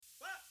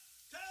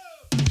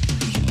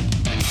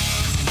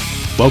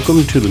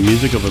Welcome to the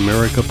Music of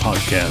America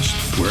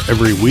podcast, where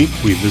every week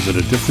we visit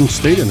a different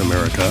state in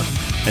America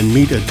and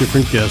meet a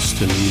different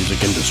guest in the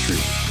music industry.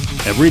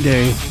 Every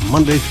day,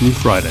 Monday through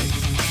Friday.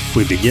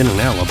 We begin in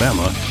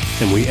Alabama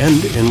and we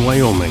end in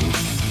Wyoming.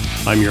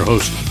 I'm your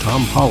host,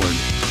 Tom Pollard.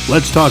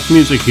 Let's talk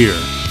music here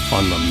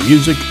on the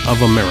Music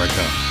of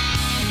America.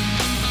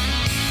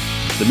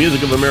 The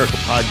Music of America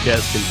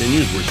podcast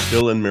continues. We're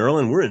still in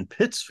Maryland. We're in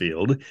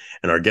Pittsfield,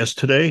 and our guest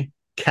today,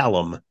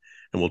 Callum.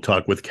 And we'll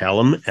talk with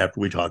Callum after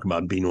we talk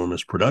about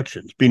B-Normous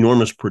Productions.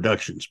 B-Normous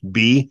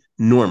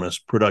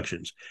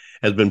Productions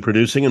has been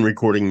producing and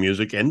recording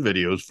music and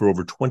videos for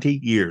over 20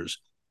 years.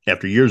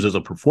 After years as a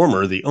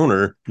performer, the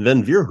owner,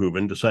 Van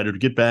Vierhoeven, decided to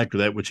get back to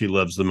that which he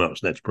loves the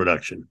most, that's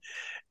production.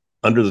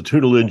 Under the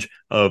tutelage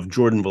of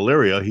Jordan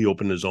Valeria, he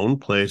opened his own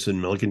place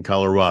in Milliken,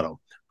 Colorado.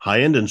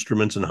 High-end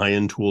instruments and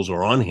high-end tools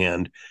are on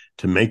hand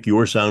to make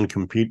your sound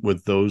compete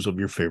with those of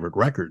your favorite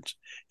records.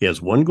 He has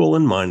one goal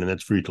in mind, and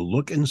that's for you to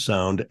look and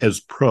sound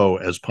as pro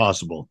as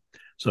possible.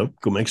 So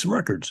go make some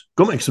records.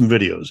 Go make some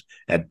videos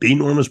at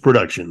B-Normous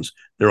Productions.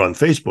 They're on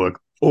Facebook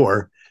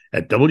or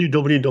at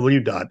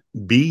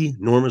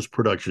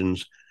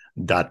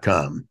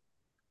www.bnormousproductions.com.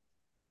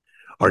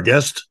 Our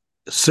guest,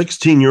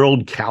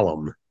 16-year-old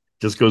Callum,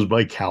 just goes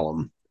by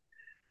Callum.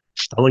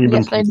 How long have you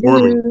been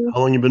performing?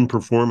 How long have you been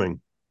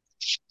performing?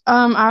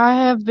 I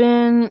have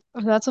been,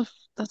 that's a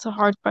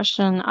hard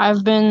question.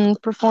 I've been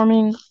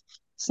performing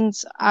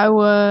since I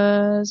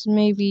was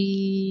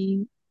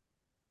maybe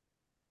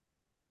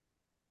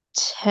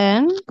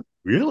 10.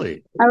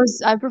 Really?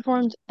 I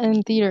performed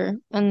in theater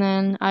and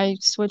then I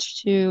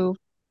switched to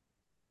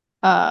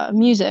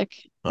music,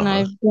 and Uh-huh.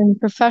 I've been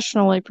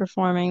professionally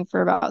performing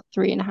for about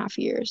 3.5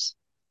 years.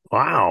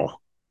 Wow.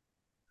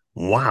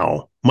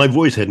 My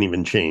voice hadn't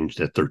even changed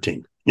at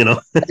 13, you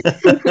know?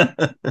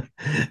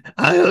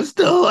 I was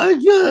still, I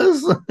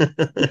guess.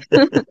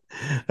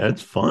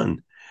 That's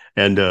fun.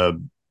 And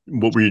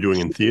what were you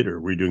doing in theater?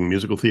 Were you doing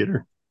musical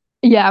theater?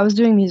 Yeah, I was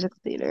doing musical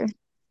theater.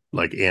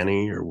 Like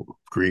Annie or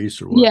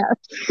Grease or what? Yeah,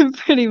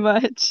 pretty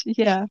much.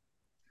 Yeah.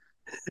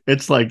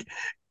 It's like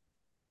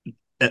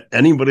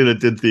anybody that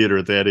did theater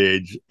at that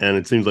age, and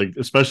it seems like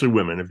especially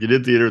women, if you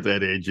did theater at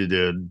that age, you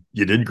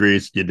did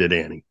Grease, you did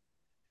Annie.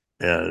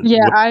 And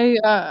Yeah, what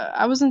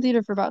I was in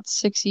theater for about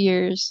 6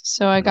 years,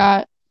 so I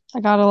got a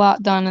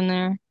lot done in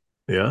there.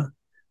 yeah.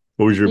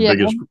 What was your Yeah.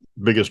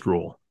 biggest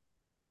role?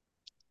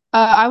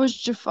 I was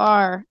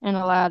Jafar in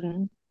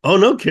Aladdin. Oh,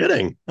 no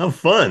kidding. How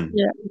fun.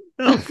 Yeah.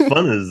 How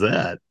fun is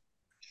that?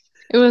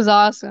 It was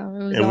awesome.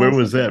 It was And where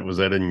was awesome. that? Was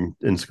that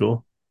in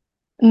school?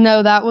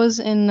 No, that was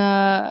in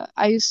I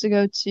used to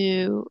go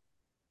to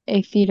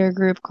a theater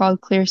group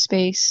called Clear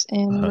Space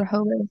in Uh,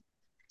 Rehoboth,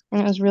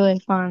 and it was really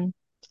fun.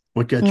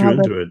 what got We you have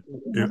into it?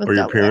 a Are your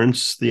double.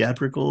 parents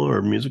theatrical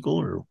or musical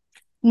or?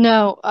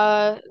 No,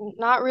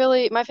 not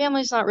really. My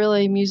family's not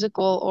really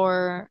musical,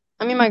 or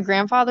I mean my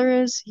grandfather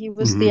is. He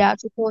was Mhm.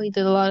 theatrical. He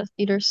did a lot of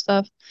theater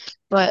stuff,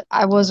 but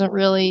I wasn't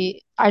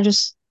really. I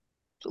just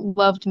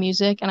loved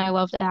music and I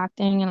loved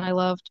acting and I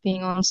loved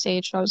being on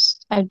stage. I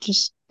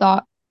just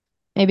thought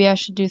maybe I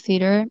should do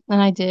theater,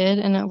 and I did,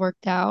 and it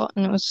worked out,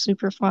 and it was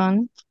super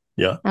fun,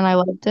 Yeah. and I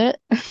loved it.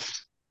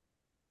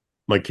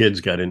 My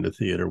kids got into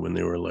theater when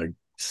they were like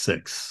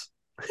 6.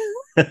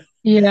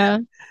 Yeah,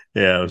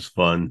 Yeah, it was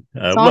fun.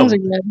 songs are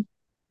good.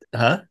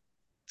 Huh?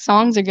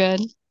 Songs are good.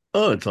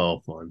 Oh, it's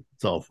all fun.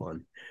 It's all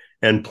fun.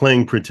 And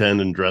playing pretend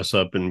and dress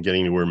up and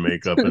getting to wear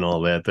makeup and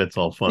all that, that's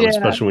all fun, Yeah,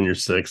 especially when you're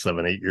 6,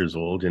 7, 8 years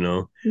old, you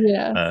know.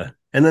 yeah.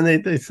 And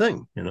then they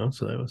sing, you know,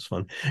 so that was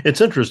fun.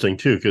 It's interesting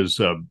too, because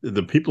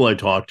the people I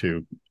talk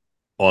to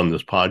on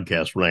this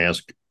podcast, when I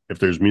ask if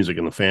there's music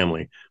in the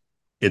family,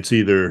 it's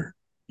either,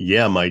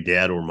 yeah, my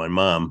dad or my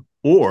mom,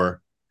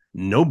 or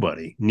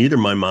nobody, neither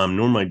my mom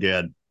nor my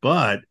dad,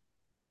 but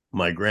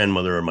my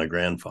grandmother or my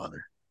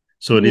grandfather.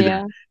 So it either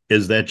Yeah.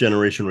 is that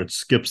generation or it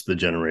skips the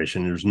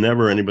generation. There's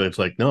never anybody that's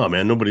like, no,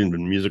 man, nobody's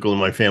been musical in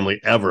my family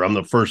ever. I'm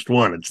the first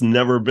one. It's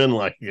never been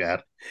like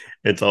that.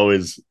 It's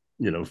always,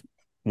 you know,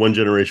 one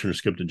generation or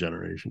skipped a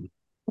generation.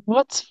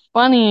 What's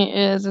funny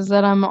is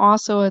that I'm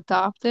also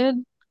adopted,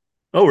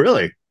 Oh,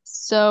 really?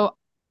 so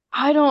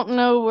I don't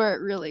know where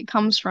it really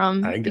comes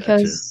from I gotcha.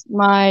 because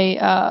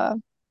my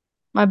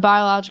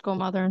biological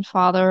mother and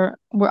father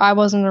were I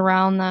wasn't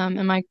around them,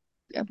 and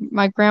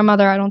my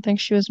grandmother, I don't think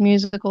she was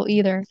musical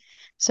either.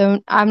 So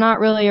I'm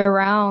not really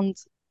around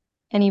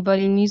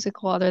anybody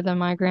musical other than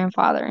my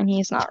grandfather, and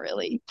he's not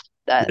really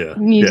that Yeah. Yeah.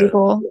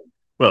 musical.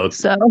 Well,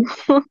 So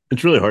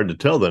it's really hard to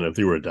tell then if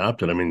they were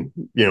adopted. I mean,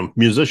 you know,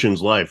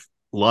 musicians' lives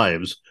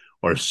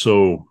are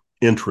so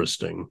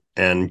interesting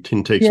and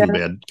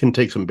yeah. can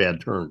take some bad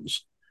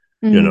turns,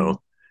 you Hmm.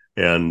 know,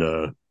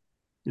 and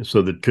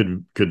so that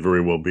could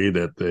very well be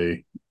that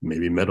they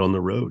maybe met on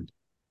the road.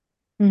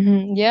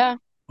 Yeah.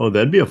 Oh,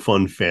 that'd be a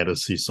fun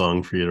fantasy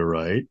song for you to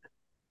write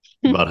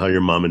about how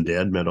your mom and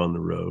dad met on the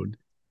road.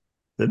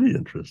 That'd be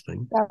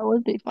interesting. That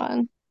would be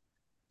fun.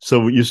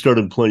 So you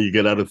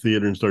get out of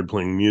theater and started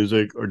playing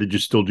music, or did you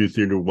still do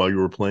theater while you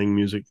were playing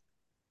music?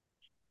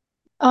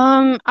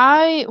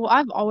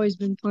 I've always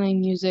been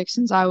playing music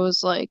since I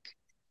was like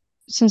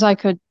since I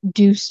could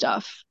do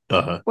stuff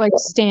Uh-huh. like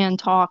stand,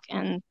 talk,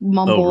 and Oh,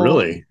 mumble and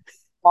really?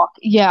 walk.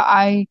 Yeah,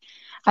 I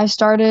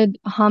started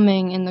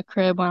humming in the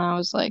crib when I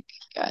was like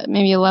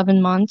maybe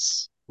 11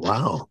 months,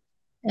 Wow.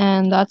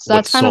 and that's What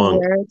that's kind of song?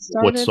 where it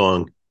What started.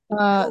 song?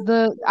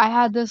 The I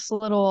had this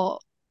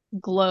little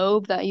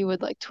globe that you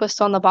would like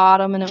twist on the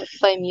bottom and it would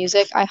play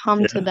music. I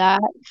hummed to Yeah.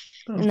 that,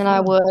 Oh, and then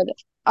fun.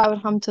 I would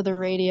hum to the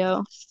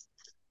radio.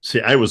 See,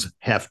 I was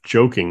half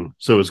joking,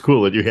 so it's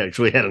cool that you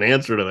actually had an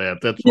answer to that.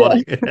 That's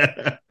Yeah. funny.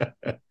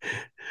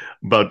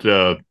 But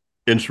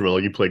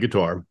instrumental, you play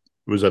guitar.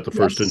 Was that the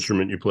first Yes.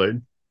 instrument you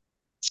played?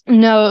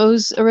 No, it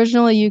was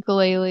originally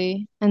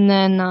ukulele, and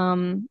then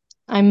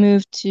I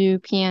moved to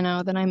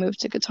piano, then I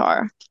moved to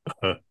guitar.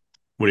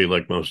 What do you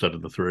like most out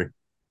of the three?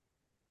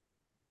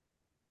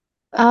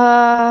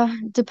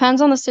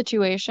 Depends on the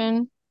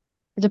situation.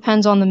 It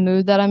depends on the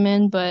mood that I'm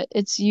in, but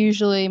it's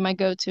usually my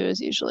go-to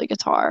is usually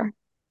guitar.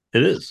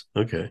 It is.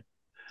 Okay.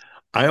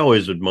 I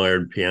always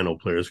admired piano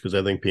players because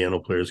I think piano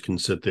players can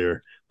sit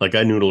there. Like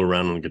I noodle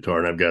around on the guitar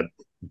and I've got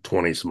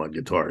 20 some odd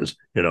guitars,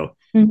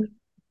 Mhm.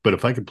 But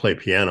if I could play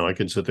piano, I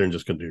could sit there and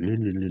just go do,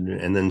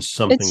 and then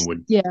something It's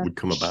would yeah, would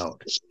come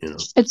about.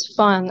 it's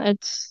fun.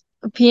 It's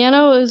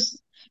piano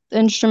is the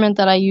instrument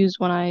that I use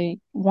when I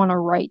want to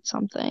write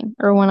something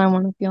or when I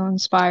want to feel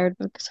inspired,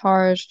 but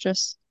guitar is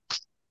just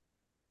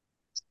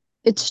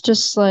it's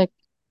just like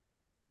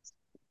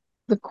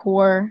the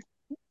core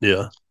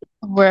Yeah.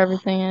 of where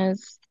everything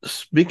is.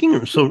 Speaking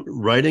of so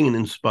writing and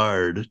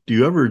inspired, do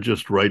you ever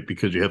just write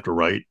because you have to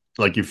write?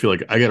 Like you feel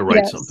like I got to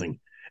write Yes. something,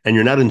 and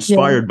you're not Yeah.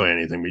 inspired by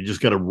anything, but you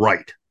just got to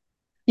write.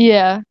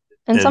 Yeah.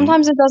 And And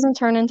sometimes it doesn't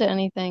turn into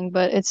anything,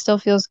 but it still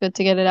feels good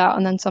to get it out.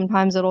 And then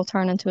sometimes it'll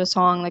turn into a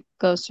song that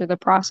goes through the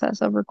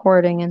process of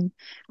recording and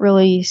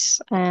release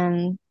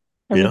and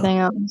yeah, everything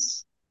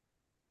else.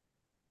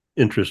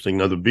 interesting.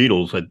 Now the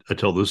Beatles, I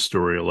tell this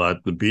story a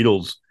lot. The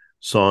Beatles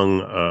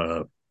song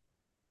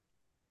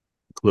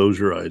 "Close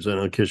Your Eyes and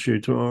I'll Kiss You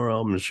Tomorrow."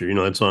 I'm sure you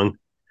know that song,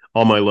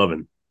 "All My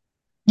Lovin'."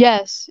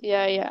 Yes.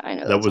 Yeah. Yeah. I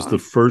know That that was the song.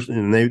 first,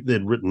 and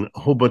they'd written a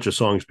whole bunch of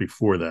songs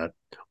before that.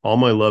 "All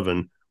My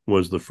Lovin'"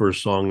 was the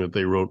first song that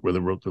they wrote where they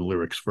wrote the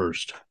lyrics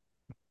first.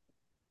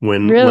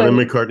 When Lennon Really?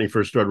 and McCartney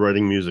first started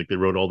writing music, they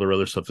wrote all their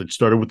other stuff. They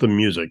started with the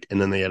music and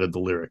then they added the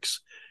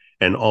lyrics.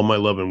 And "All My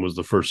Lovin'" was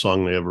the first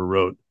song they ever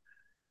wrote,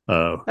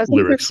 That's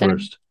lyrics interesting.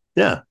 first.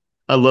 Yeah,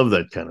 I love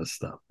that kind of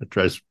stuff. It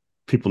drives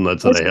people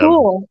nuts that It's I have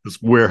cool.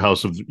 this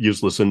warehouse of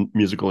useless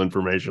musical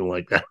information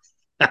like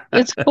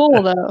It's that.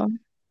 cool though.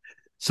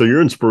 So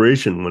your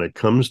inspiration when it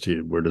comes to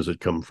you, where does it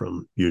come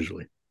from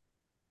usually?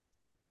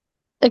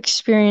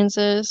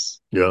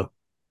 Experiences. Yeah,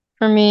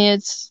 For me,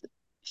 it's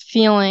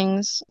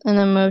feelings and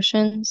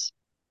emotions.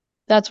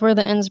 That's where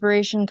the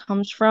inspiration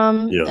comes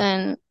from. yeah,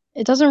 And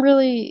it doesn't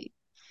really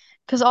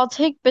because I'll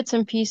take bits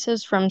and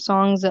pieces from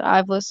songs that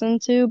I've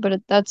listened to,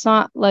 but that's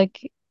not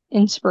like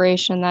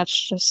inspiration.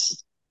 That's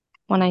just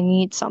when I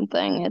need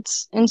something.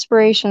 It's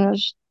inspiration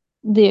is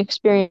the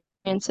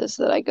experiences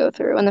that I go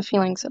through and the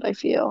feelings that I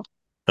feel.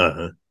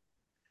 uh-huh.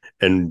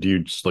 And do you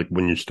just like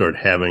when you start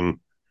having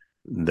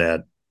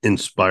that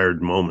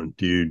inspired moment?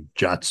 Do you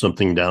jot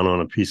something down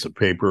on a piece of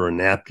paper or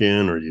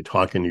napkin, or are you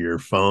talking to your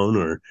phone,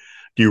 or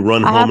do you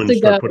run I home have and to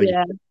start go, putting?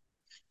 yeah.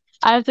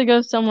 I have to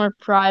go somewhere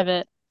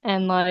private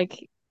and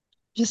like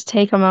just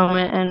take a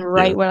moment and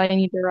Yeah, write what I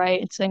need to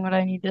write and sing what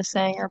I need to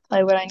sing or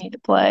play what I need to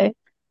play.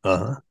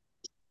 uh-huh.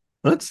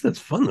 That's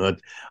fun.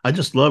 I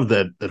just love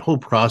that whole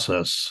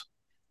process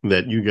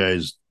that you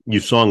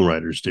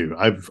songwriters do.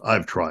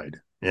 I've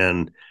tried,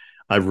 and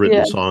I've written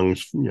Yeah.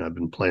 songs. I've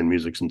been playing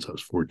music since I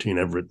was 14.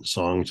 I've written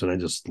songs, and I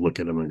just look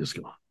at them and just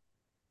go,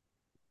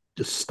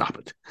 just stop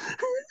it.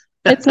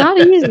 It's not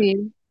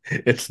easy.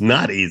 It's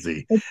not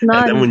easy. It's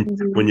And not then when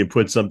easy. you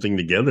put something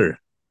together,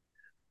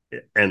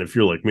 and if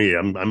you're like me,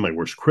 I'm my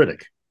worst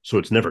critic, so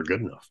it's never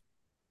good enough.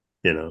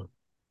 You know.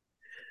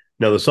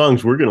 Now the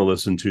songs we're going to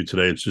listen to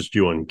today, it's just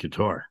you on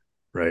guitar,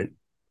 right?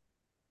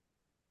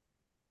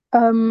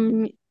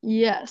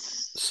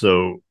 Yes.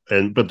 So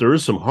but there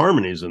is some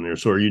harmonies in there.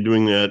 So are you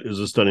doing that? Is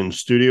this done in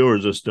studio or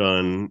is this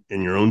done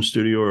in your own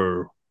studio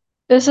or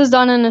This is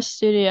done in a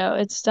studio.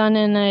 It's done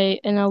in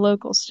a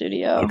local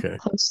studio okay?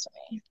 close to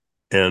me.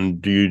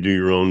 And do you do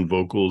your own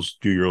vocals,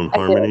 do your own I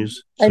do.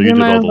 harmonies? I So you do did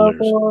my all own the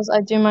layers. vocals,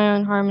 I do my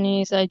own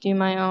harmonies, I do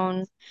my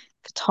own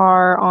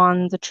guitar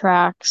on the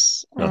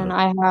tracks, and Uh-huh.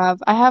 I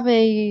have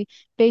a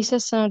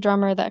bassist and a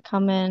drummer that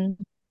come in,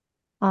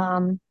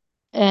 um,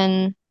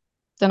 and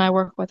then I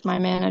work with my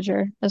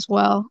manager as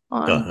well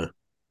on Uh-huh.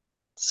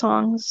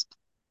 songs.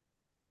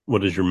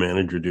 What does your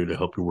manager do to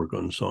help you work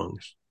on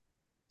songs?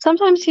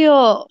 Sometimes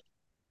he'll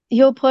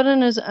put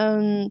in his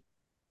own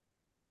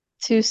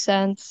 2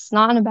 cents,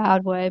 not in a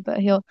bad way, but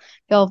he'll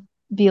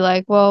be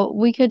like, "Well,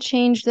 we could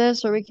change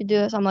this or we could do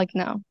this." I'm like,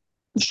 "No."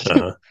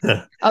 Uh-huh.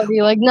 I'll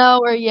be like, "No,"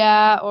 or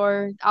 "Yeah,"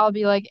 or I'll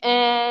be like,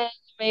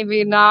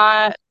 maybe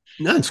not."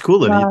 No, it's cool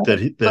that he Uh, that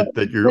he, but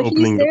that you're but he's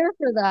opening the there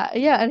for that.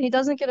 Yeah, and he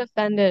doesn't get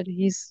offended.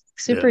 He's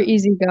super yeah.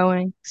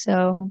 easygoing.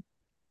 So,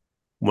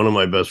 one of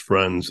my best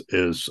friends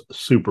is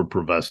super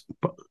possessive.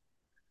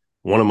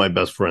 One of my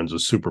best friends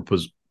is super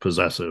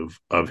possessive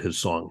of his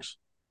songs.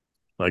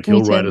 Like Me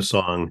he'll write a too.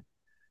 song,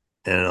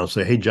 and I'll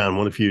say, "Hey, John,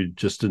 what if you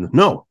just didn't?"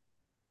 No,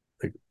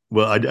 like,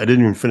 well, I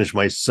didn't even finish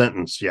my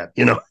sentence yet.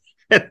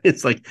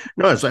 It's like,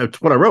 no, it's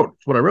what I wrote.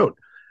 It's what I wrote.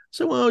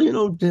 So, well,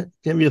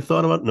 have you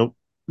thought about? Nope.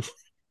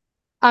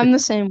 I'm the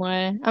same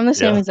way. I'm the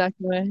same Yeah. exact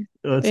way.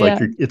 It's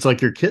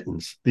like Yeah. your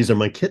kittens. These are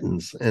my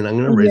kittens, and I'm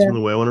going to raise them Yeah.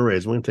 the way I want to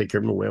raise them. I'm going to take care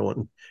of them the way I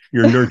want.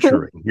 You're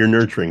nurturing. You're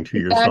nurturing to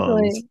your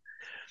songs. Exactly.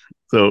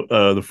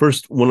 So the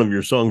first one of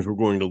your songs we're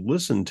going to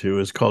listen to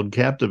is called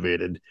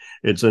Captivated.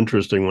 It's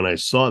interesting when I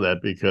saw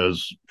that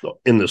because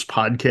in this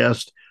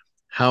podcast,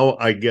 how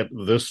I get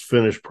this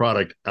finished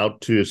product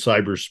out to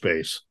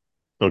cyberspace.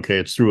 Okay,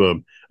 it's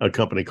through a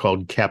company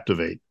called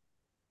Captivate.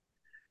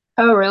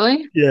 Oh,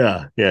 really?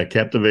 Yeah.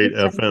 Captivate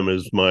Interesting. FM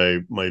is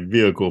my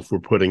vehicle for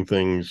putting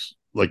things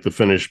like the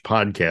finished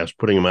podcast,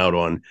 putting them out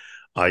on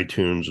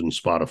iTunes and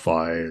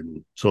Spotify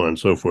and so on and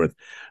so forth.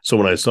 So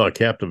when I saw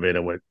Captivate, I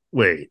went,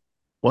 wait,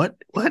 what?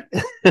 What?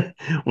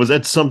 Was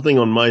that something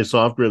on my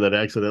software that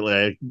I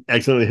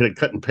accidentally hit a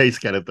cut and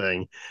paste kind of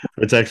thing?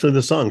 It's actually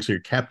the song, so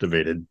you're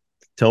captivated.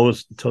 Tell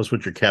us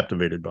what you're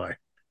captivated by.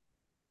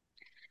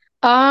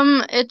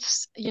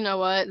 It's, you know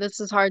what, this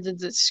is hard to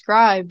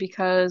describe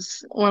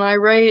because when I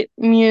write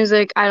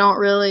music, I don't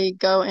really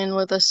go in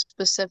with a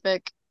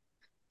specific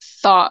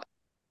thought.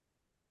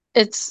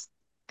 It's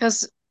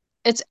because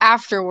it's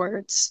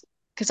afterwards.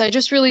 Because I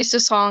just released a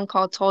song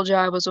called Told You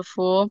I Was a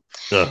Fool.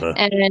 Uh-huh.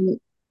 And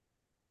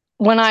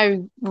when I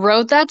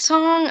wrote that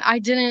song, I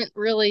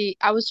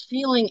was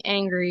feeling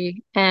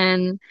angry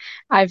and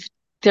I've,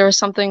 there was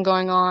something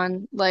going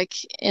on like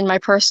in my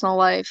personal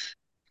life.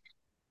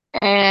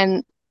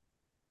 And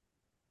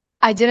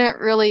I didn't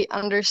really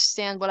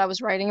understand what I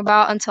was writing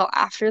about until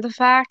after the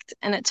fact,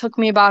 and it took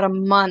me about a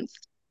month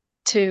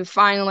to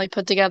finally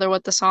put together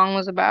what the song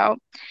was about.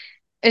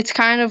 It's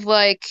kind of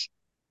like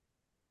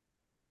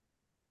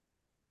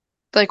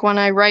when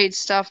I write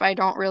stuff, I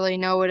don't really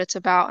know what it's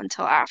about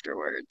until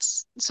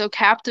afterwards. So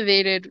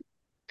Captivated,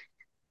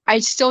 I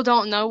still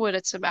don't know what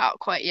it's about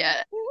quite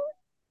yet.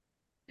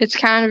 It's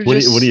kind of What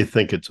do you just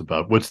think it's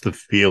about? What's the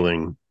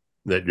feeling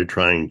that you're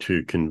trying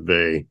to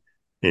convey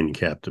in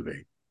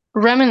Captivate?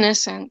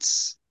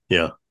 reminiscence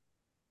Yeah.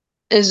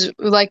 is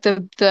like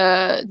the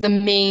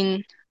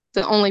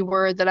only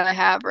word that I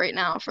have right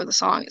now for the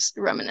song is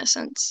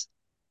reminiscence.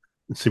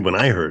 See, when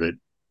I heard it,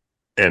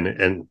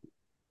 and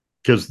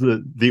because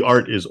the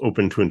art is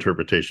open to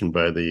interpretation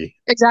by the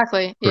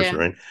Exactly. person, Yeah.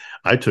 right?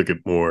 I took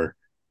it more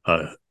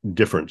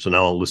different. So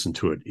now I'll listen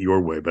to it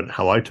your way. But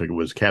how I took it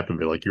was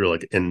captivated, like you're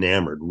like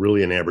enamored,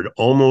 really enamored,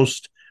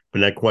 almost,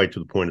 but not quite to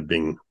the point of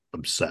being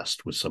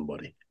obsessed with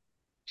somebody.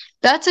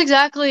 That's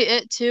exactly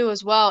it too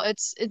as well.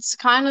 It's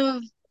kind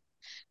of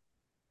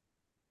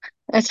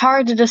it's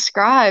hard to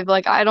describe.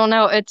 Like I don't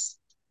know, it's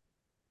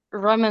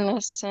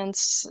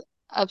reminiscence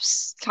of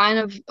kind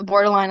of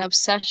borderline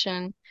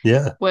obsession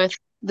Yeah. with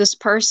this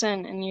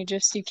person and you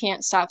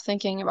can't stop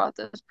thinking about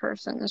this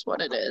person is what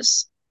it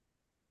is.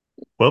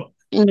 Well,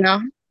 You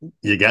know?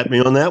 you got me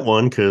on that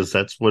one because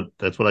that's what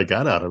I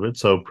got out of it.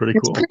 So pretty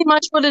It's cool. pretty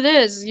much what it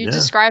is. You Yeah.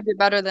 described it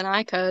better than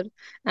I could,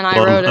 and I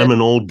Well, I'm wrote I'm it.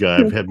 an old guy.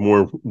 I've had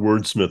more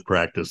wordsmith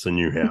practice than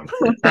you have.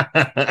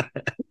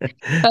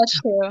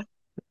 That's true.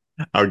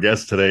 Our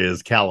guest today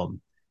is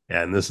Callum,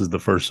 and this is the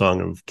first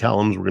song of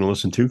Callum's we're going to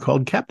listen to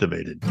called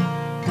Captivated.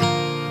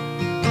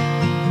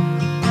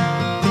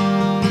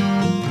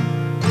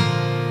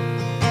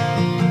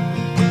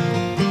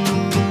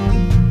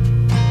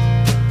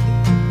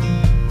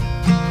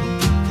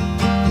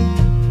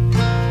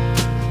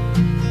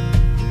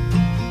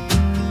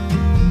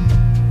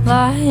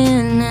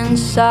 Lying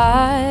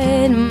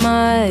inside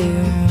my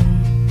room,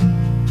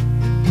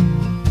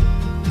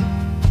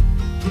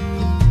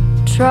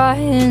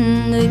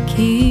 trying to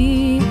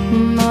keep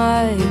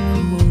my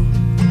cool.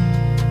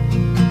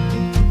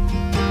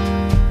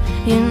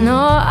 You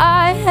know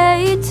I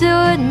hate to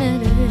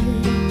admit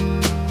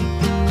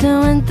it,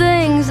 doing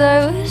things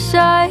I wish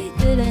I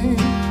didn't.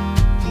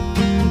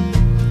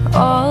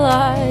 All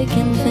I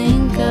can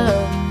think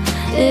of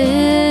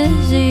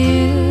is you.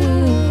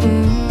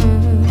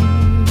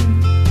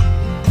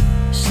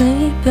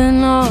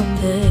 Sleeping all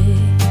day,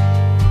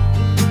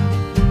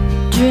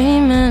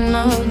 dreaming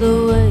of the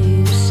way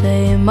you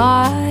say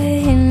my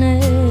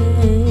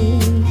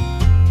name.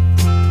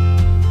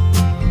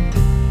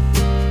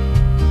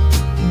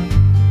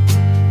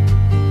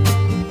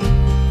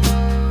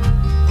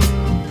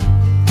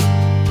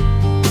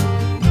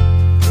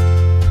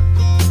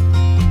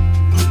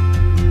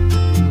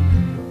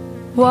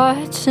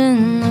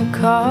 Watching the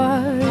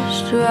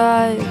cars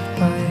drive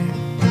by,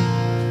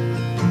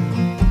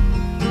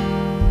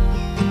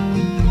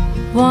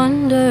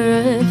 wonder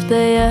if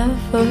they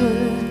ever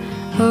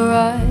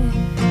arrive.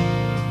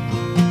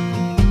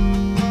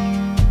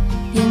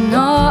 You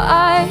know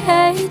I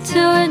hate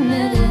to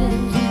admit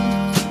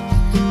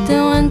it,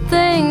 doing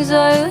things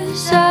I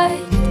wish I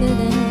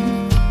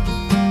didn't.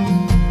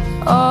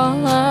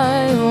 All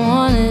I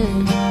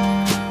wanted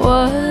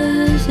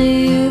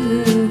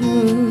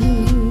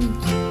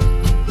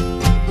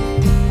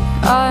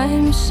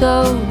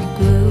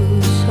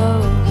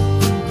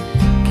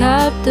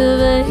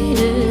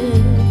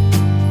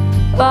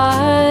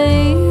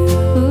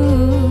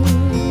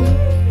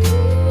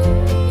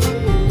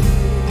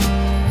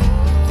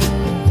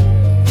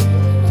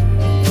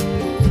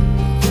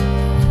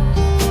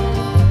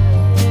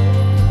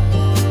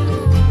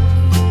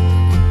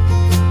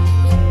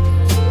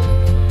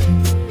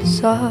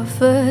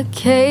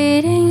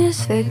Suffocating,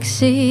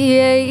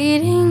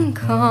 asphyxiating,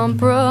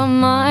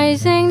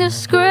 compromising,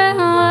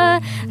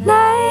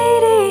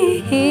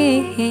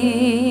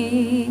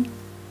 discriminating.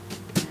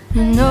 I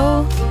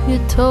know you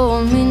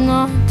told me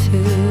not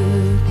to,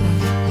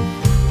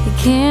 but I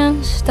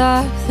can't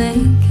stop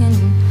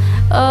thinking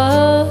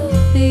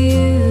of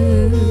you.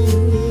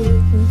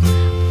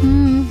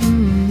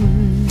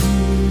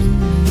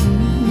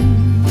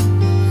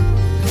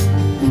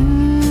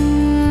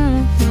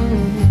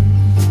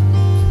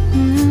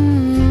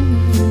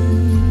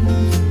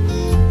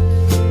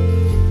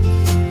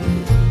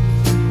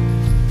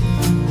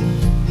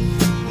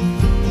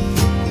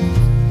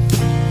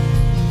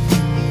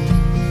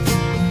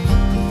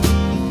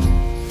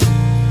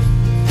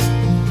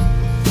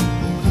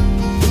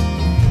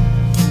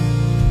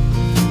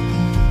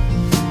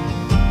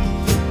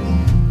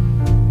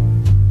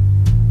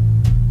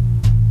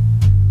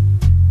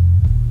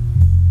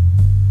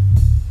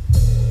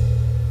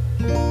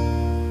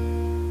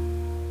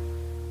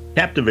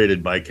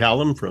 Captivated by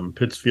Callum from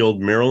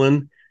Pittsfield,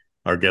 Maryland.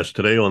 Our guest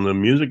today on the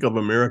Music of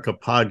America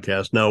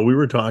podcast. Now, we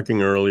were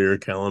talking earlier,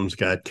 Callum's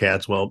got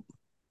cats. Well,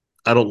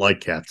 I don't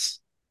like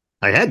cats.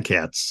 I had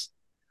cats.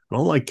 I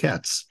don't like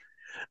cats.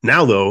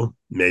 Now, though,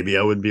 maybe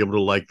I would be able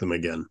to like them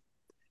again.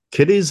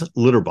 Kitty's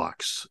Litter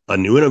Box, a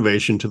new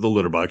innovation to the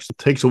litter box,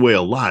 takes away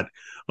a lot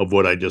of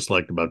what I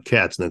disliked about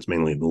cats, and that's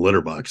mainly the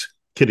litter box.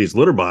 Kitty's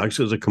Litter Box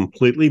is a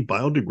completely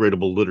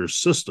biodegradable litter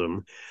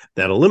system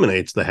that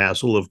eliminates the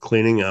hassle of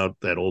cleaning out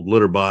that old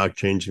litter box,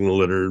 changing the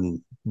litter,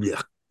 and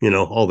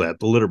all that.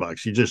 The litter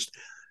box,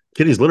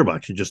 Kitty's Litter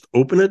Box, you just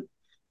open it,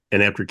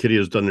 and after Kitty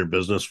has done their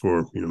business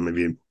for,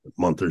 maybe a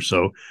month or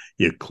so,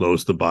 you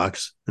close the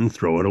box and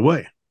throw it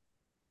away.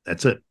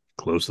 That's it.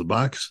 Close the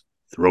box,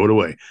 throw it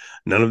away.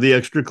 None of the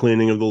extra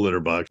cleaning of the litter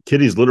box.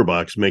 Kitty's Litter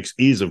Box makes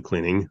ease of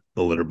cleaning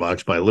the litter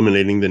box by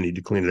eliminating the need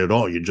to clean it at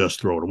all. You just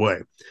throw it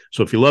away.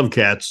 So if you love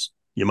cats,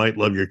 you might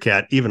love your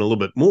cat even a little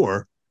bit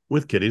more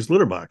with Kitty's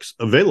Litter Box.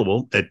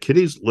 Available at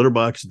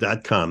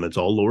kittieslitterbox.com. It's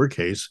all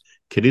lowercase,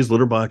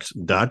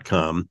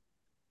 kittieslitterbox.com.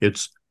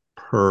 It's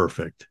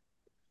perfect.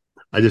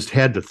 I just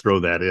had to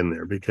throw that in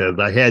there because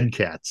I had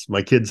cats.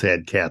 My kids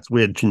had cats.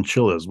 We had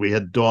chinchillas. We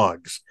had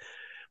dogs.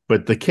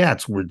 But the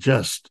cats are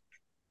just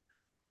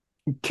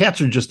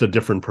a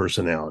different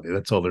personality.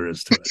 That's all there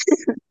is to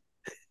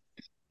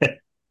it.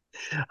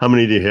 How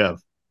many do you have?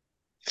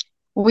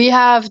 We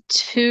have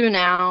two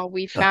now.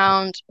 We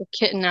found a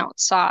kitten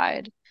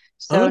outside.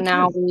 So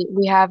now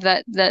we have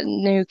that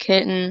new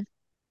kitten.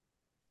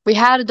 We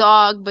had a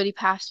dog, but he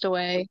passed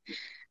away,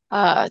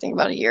 I think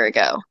about a year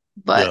ago.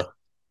 But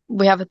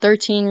we have a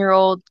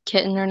 13-year-old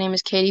kitten. Her name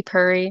is Katy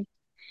Purry.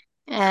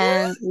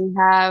 And we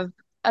have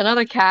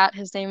another cat.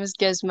 His name is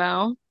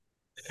Gizmo.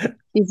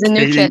 He's a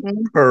new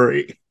kitten.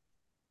 Purry.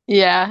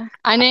 Yeah.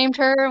 I named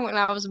her when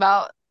I was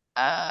about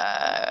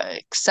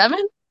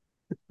 7.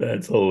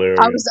 That's hilarious.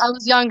 I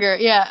was younger.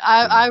 Yeah.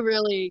 I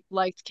really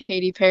liked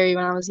Katy Perry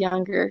when I was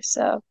younger.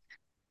 So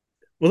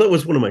well, that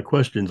was one of my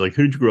questions. Like,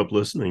 who did you grow up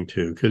listening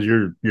to? Because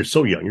you're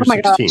so young. You're oh my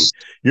 16. gosh.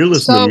 You're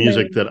listening So to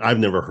music many. that I've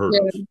never heard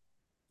of.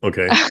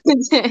 Okay.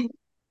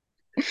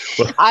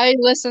 Well, I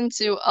listened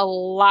to a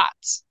lot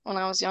when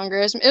I was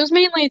younger. It was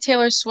mainly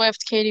Taylor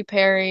Swift, Katy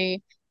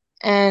Perry,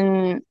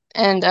 and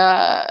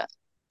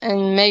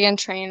Megan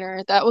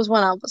Trainor. That was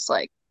when I was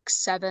like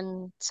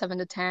 7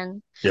 to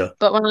 10. Yeah.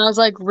 But when I was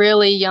like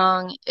really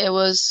young, it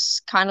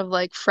was kind of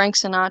like Frank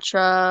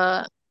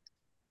Sinatra.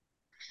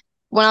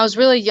 When I was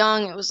really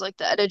young, it was like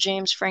the Etta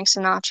James, Frank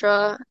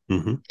Sinatra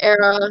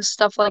era,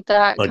 stuff like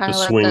that. Like Kind the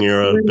of like swing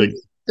era, the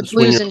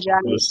blues and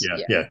jazz.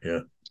 Yeah.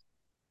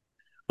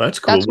 That's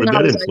cool. That's when Where'd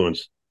I that was influence?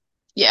 Like,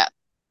 yeah.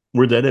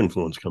 Where'd that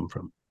influence come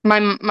from?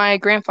 My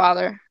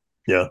grandfather.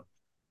 Yeah.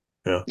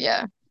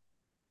 Yeah.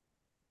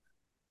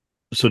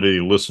 So did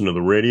you listen to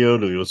the radio?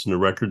 Did you listen to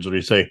records? Or did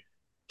you say,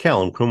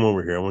 Callum, come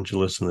over here. I want you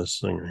to listen to this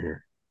singer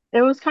here.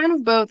 It was kind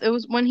of both. It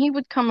was when he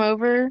would come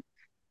over,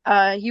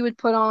 he would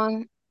put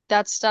on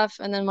that stuff,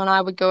 and then when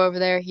I would go over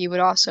there, he would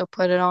also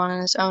put it on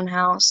in his own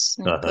house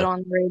and put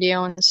on the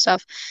radio and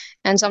stuff.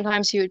 And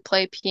sometimes he would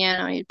play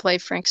piano. He'd play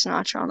Frank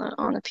Sinatra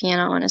on the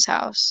piano in his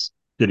house.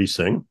 Did he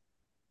sing?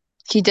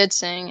 He did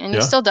sing, and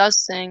he still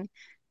does sing.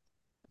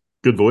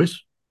 Good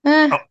voice?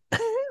 Oh,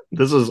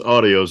 this is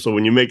audio, so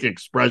when you make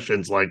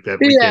expressions like that,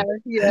 we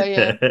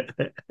yeah.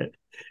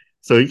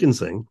 So he can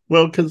sing.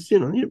 Well, because, he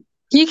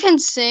can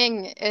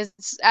sing.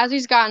 It's as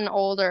he's gotten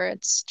older,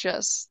 it's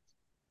just,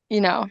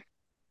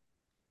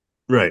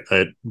 Right.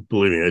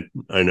 Believe me,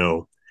 I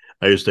know.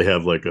 I used to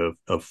have like a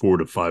 4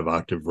 to 5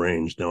 octave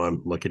range. Now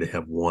I'm lucky to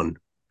have one.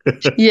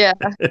 Yeah.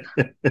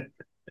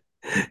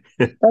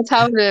 That's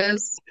how it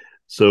is.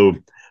 So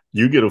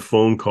you get a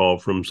phone call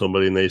from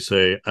somebody and they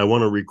say, I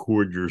want to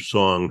record your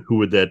song. Who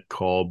would that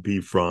call be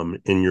from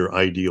in your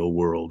ideal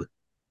world?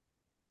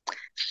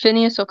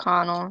 Phineas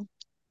O'Connell.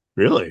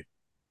 Really?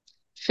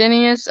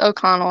 Phineas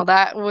O'Connell.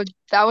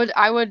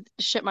 I would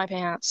shit my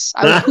pants.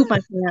 I would poop my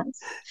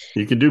pants.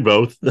 You could do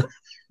both.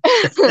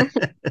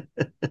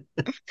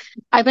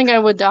 I think I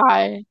would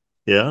die.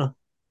 Yeah?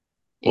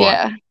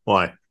 Yeah.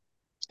 Why?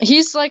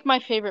 He's like my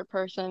favorite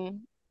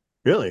person.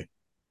 Really?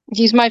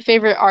 He's my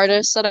favorite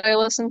artist that I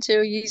listen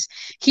to.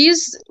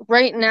 He's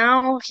right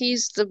now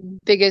he's the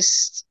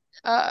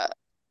uh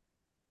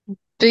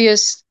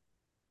biggest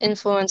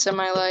influence in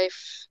my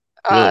life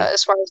Really?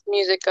 as far as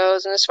music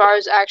goes and as far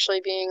as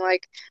actually being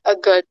like a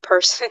good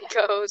person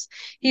goes.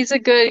 He's a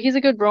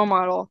good role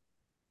model.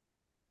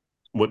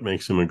 What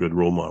makes him a good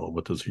role model?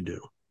 What does he do?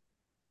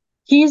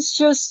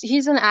 He's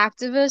an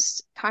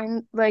activist,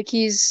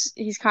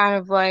 he's kind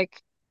of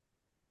like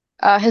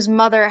his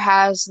mother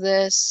has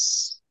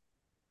this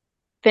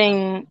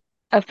thing,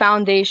 a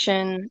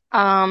foundation.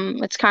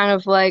 It's kind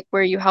of like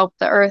where you help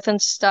the earth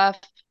and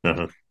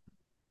Uh-huh.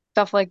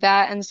 stuff like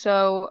that. And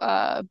so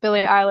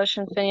Billie Eilish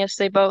and Phineas,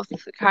 they both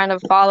kind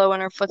of follow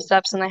in her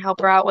footsteps and they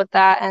help her out with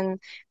that. And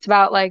it's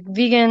about like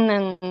vegan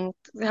and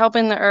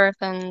helping the earth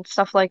and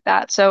stuff like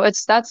that. So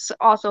that's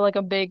also like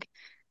a big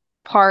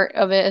part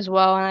of it as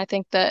well. And I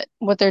think that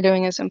what they're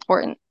doing is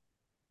important.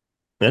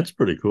 That's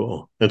pretty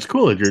cool. It's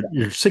cool that So,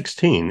 you're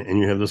 16 and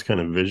you have this kind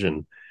of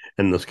vision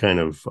and this kind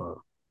of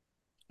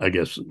I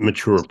guess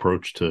mature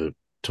approach to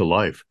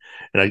life.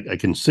 And I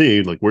can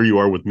see like where you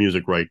are with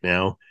music right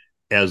now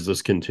as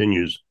this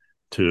continues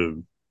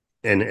to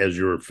and as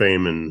your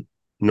fame and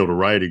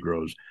notoriety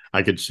grows,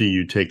 I could see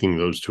you taking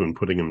those two and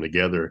putting them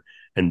together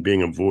and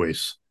being a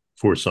voice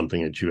for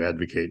something that you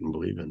advocate and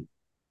believe in.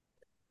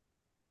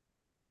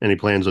 Any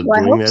plans on well,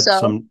 I doing hope that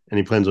so.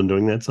 any plans on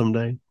doing that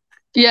someday?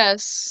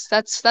 Yes,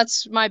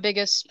 that's my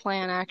biggest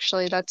plan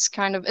actually. That's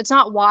kind of it's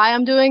not why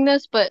I'm doing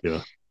this, but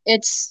Yeah.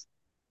 it's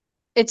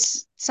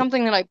it's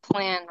something that I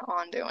plan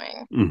on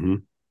doing Mm-hmm.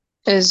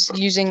 is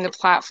using the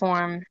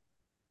platform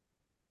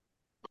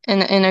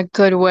in a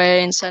good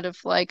way instead of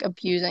like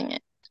abusing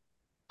it.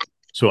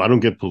 So I don't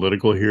get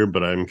political here,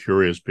 but I'm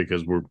curious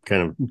because we're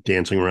kind of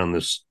dancing around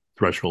this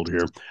threshold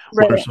here.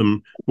 Right.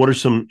 What are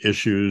some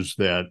issues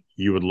that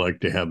you would like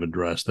to have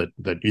addressed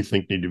that you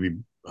think need to be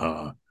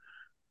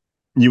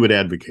you would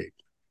advocate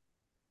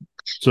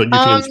so that you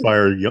can Um,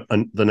 inspire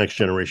the next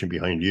generation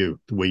behind you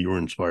the way you were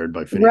inspired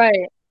by Phineas?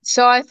 right.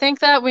 So I think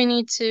that we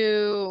need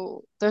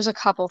to, there's a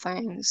couple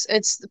things.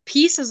 It's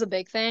peace is a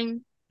big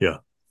thing. Yeah,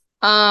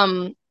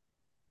 Um,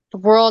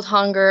 world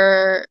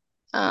hunger,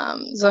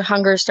 the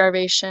hunger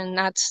starvation,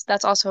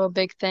 that's also a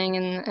big thing.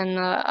 And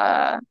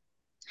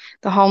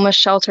the homeless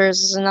shelters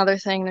is another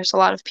thing. There's a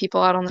lot of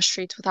people out on the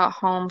streets without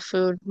home,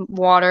 food,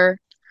 water,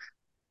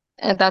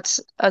 and that's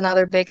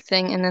another big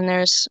thing. And then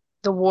there's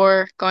the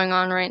war going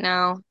on right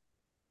now.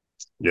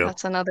 yeah.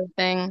 That's another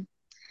thing.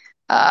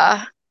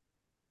 Uh,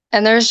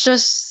 and there's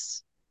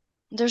just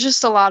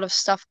a lot of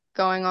stuff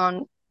going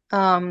on.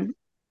 Um,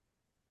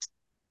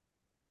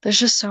 there's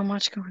just so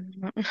much going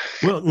on.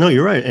 Well, no,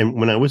 you're right. And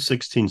when I was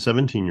 16,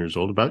 17 years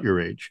old, about your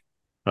age,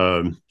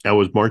 I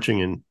was marching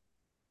in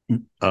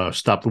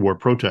stop the war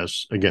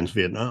protests against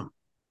Vietnam.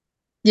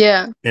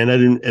 Yeah, And I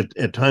didn't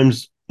at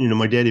times,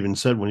 my dad even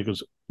said when he goes,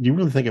 "Do you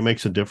really think it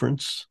makes a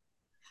difference?"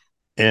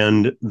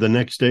 And the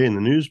next day in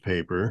the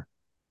newspaper,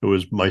 it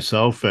was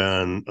myself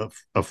and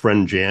a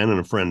friend Jan and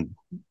a friend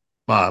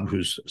Bob,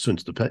 who's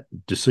since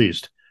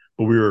deceased.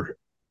 But we were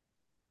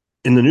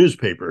in the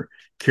newspaper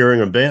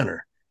carrying a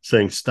banner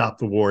saying "Stop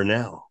the war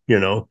now."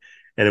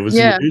 And it was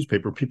in the yeah,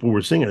 newspaper. People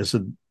were singing. I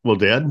said, "Well,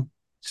 Dad,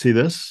 see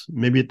this?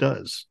 Maybe it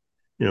does."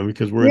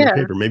 Because we're in the yeah,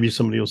 paper. Maybe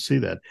somebody will see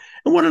that.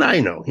 And what did I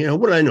know?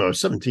 What did I know? I was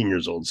 17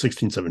 years old,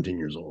 16, 17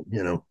 years old.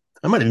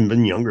 I might have even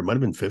been younger. It might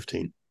have been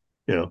 15.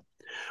 You know,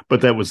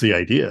 but that was the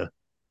idea,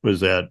 was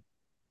that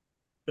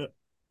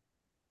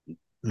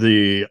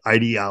the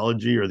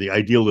ideology or the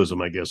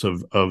idealism, I guess,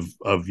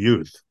 of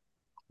youth.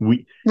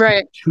 We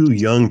right, too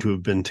young to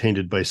have been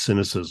tainted by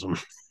cynicism.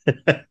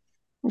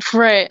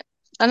 right.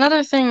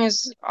 Another thing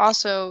is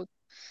also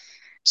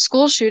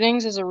school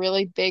shootings is a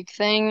really big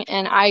thing,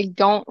 and I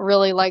don't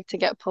really like to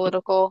get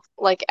political,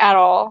 like at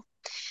all.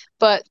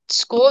 But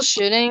school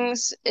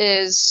shootings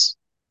is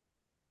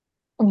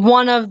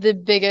one of the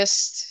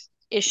biggest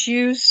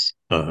issues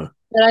Uh,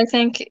 that I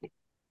think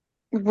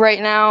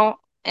right now,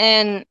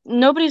 and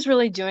nobody's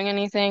really doing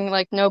anything.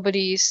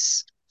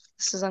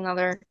 This is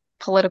another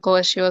political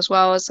issue as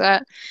well, is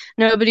that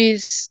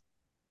nobody's,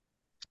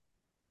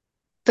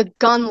 the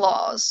gun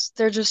laws,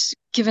 they're just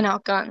giving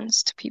out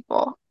guns to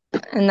people.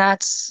 And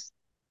that's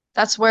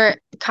where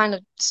it kind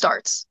of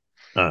starts.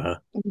 uh,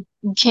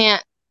 You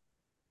can't,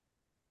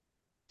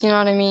 you know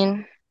what I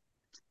mean?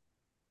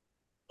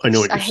 I know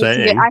what I you're hate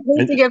to get I saying,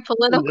 hate to and get right.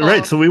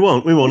 political. So we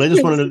won't. I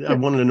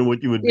wanted to know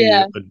what you would be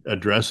Yeah,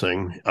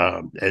 addressing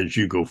as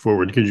you go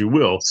forward, because you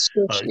will.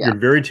 yeah. You're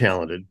very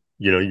talented.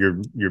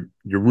 You're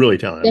really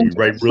talented. I mean, Thank you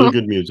write really you.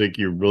 good music.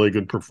 You're a really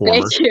good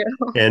Thank performer, you.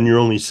 and you're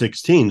only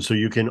 16, so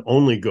you can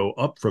only go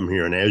up from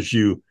here. And as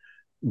you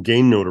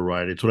gain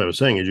notoriety, it's what I was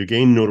saying. As you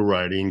gain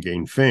notoriety and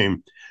gain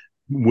fame,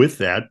 with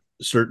that,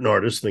 certain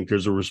artists think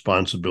there's a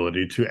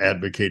responsibility to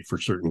advocate for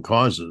certain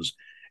causes.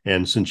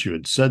 And since you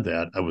had said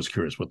that, I was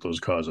curious what those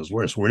causes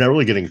were. So we're not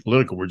really getting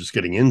political. We're just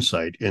getting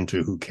insight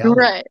into who Callum is.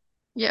 Right.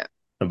 Yeah.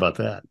 About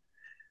that.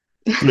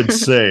 Good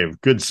save.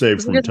 Good save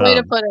That's a from good way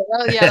to Tom. put it.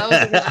 Oh yeah, that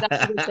was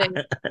a good save.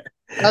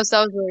 That was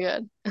really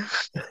good.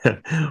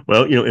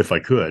 Well, if I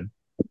could.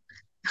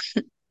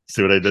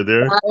 See what I did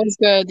there? That was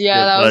good.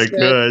 Yeah, If that I was good.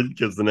 could,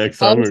 because the next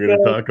That song was we're going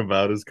to good. talk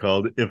about is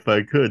called If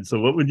I Could. So,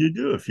 what would you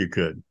do if you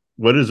could?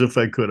 What is If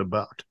I Could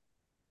about?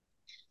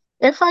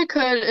 If I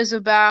Could is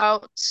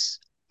about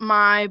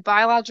my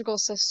biological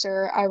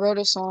sister. I wrote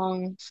a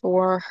song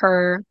for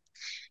her,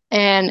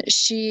 and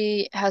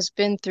she has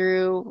been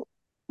through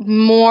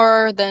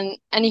more than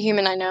any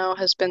human I know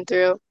has been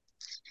through.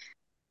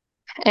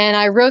 And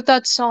I wrote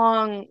that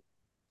song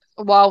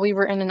while we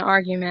were in an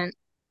argument.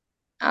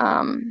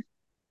 Um,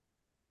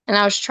 and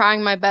I was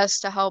trying my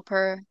best to help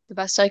her the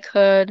best I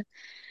could.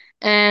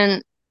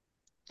 And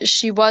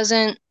she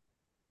wasn't,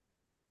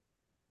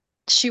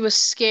 she was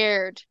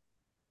scared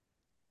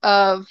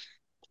of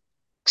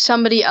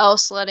somebody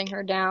else letting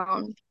her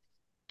down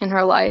in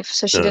her life.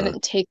 So she Uh,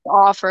 didn't take the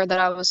offer that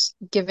I was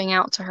giving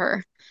out to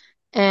her.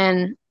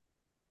 And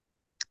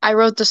I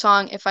wrote the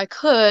song If I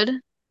Could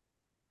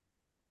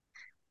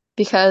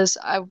because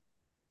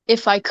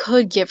if I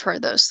could give her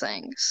those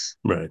things,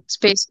 right. it's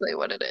basically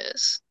what it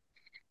is.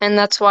 And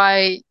that's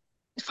why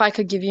if I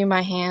could give you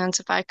my hands,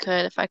 if I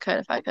could, if I could,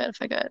 if I could, if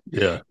I could.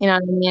 Yeah. You know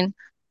what I mean?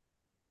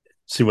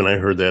 See, when I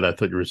heard that, I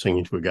thought you were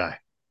singing to a guy.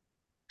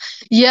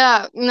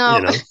 Yeah, You no.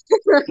 know?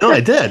 No,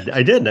 I did.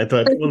 I did. And I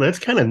thought, well, that's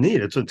kind of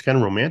neat. It's kind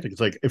of romantic.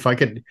 It's like if I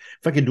could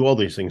do all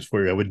these things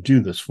for you, I would do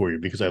this for you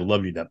because I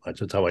love you that much.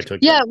 That's how I took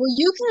Yeah, that. well,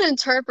 you can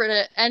interpret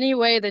it any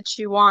way that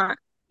you want.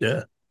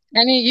 Yeah.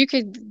 You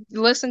could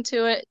listen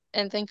to it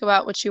and think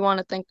about what you want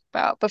to think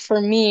about. But for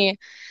me,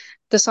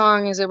 the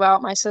song is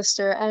about my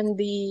sister, and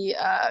the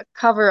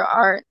cover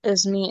art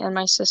is me and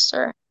my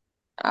sister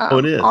Oh,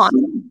 it is.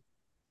 on.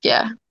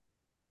 Yeah.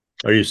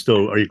 Are you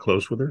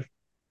close with her?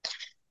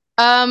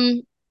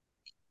 Um,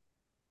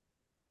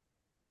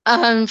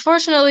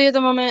 Unfortunately, at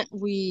the moment,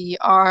 we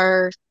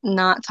are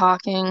not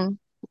talking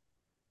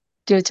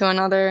due to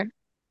another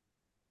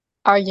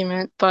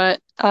argument, but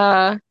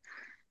As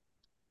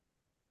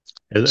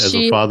a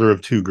she, father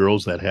of two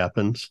girls, that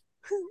happens.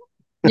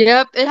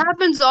 yep, it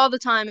happens all the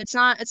time. It's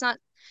not,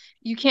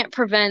 you can't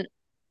prevent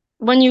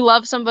when you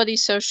love somebody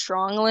so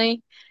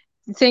strongly,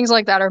 things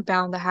like that are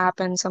bound to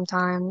happen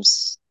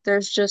sometimes.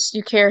 There's just,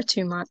 you care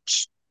too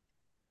much.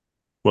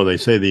 Well, they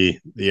say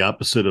the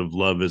opposite of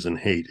love isn't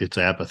hate; it's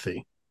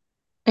apathy.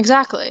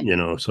 Exactly.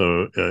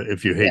 So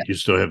if you Yeah. hate, you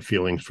still have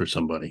feelings for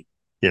somebody.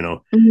 You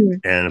know, Mhm.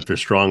 and if there's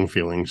strong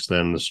feelings,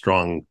 then the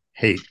strong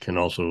hate can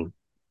also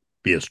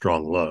be a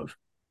strong love.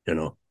 You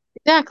know,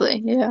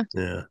 Exactly. Yeah.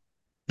 yeah.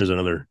 There's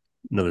another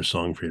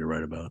song for you to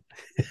write about.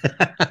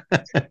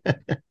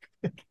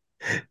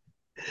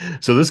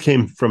 So this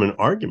came from an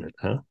argument,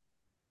 huh?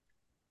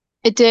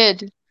 It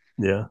did.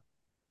 Yeah.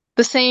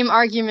 The same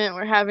argument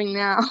we're having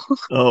now.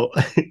 Oh,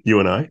 you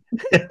and I.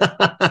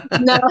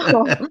 No,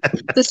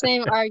 the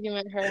same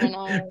argument her and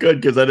I.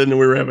 Good, because I didn't know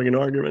we were having an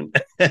argument.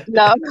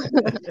 No.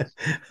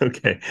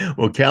 Okay.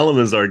 Well, Callum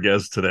is our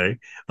guest today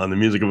on the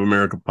Music of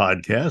America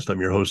podcast. I'm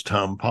your host,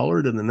 Tom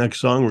Pollard, and the next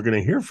song we're going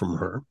to hear from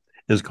her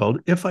is called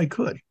If I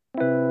Could.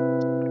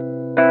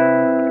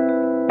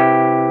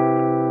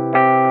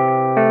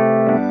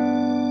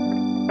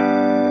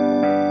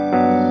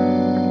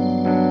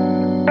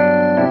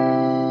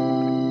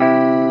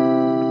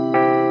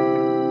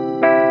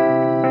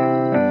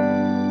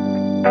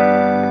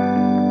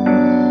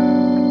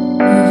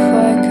 If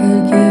I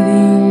could give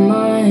you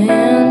my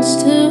hands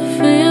to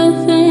feel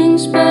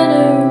things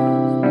better,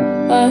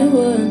 I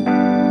would.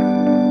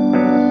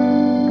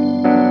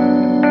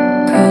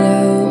 Cut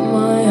out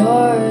my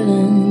heart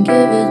and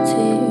give it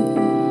to you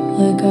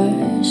like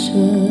I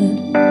should.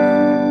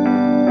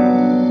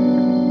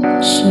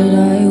 Should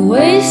I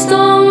waste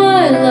all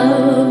my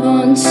love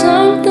on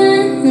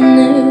something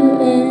new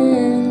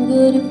and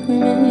good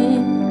for me?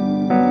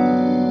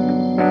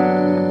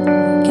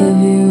 Give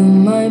you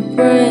my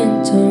brain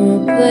to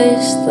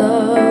replace the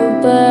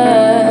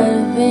bad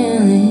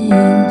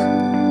feelings.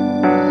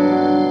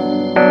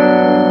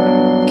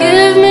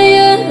 Give me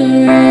a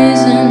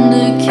reason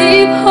to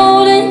keep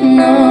holding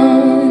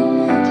on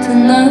to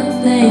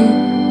nothing.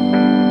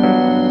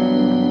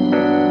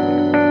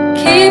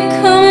 Keep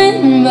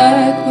coming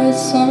back with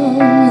some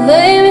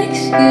lame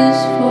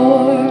excuse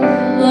for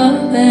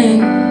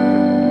loving.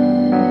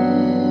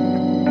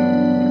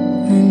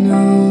 I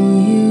know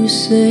you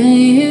say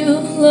you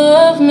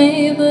love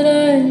me, but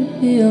I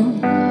feel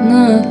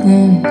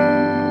nothing.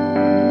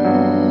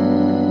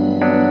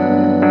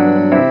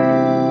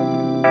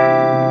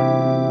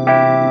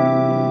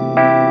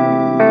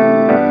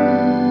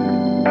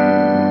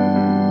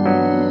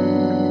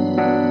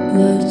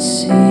 Let's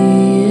see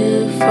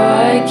if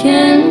I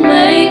can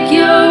make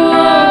your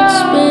world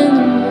spin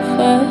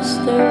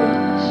faster.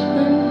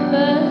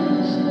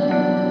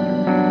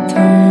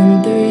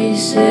 Turn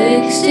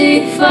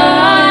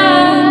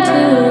 365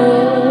 to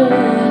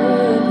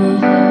whatever.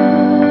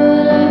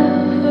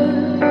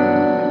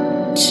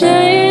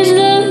 Change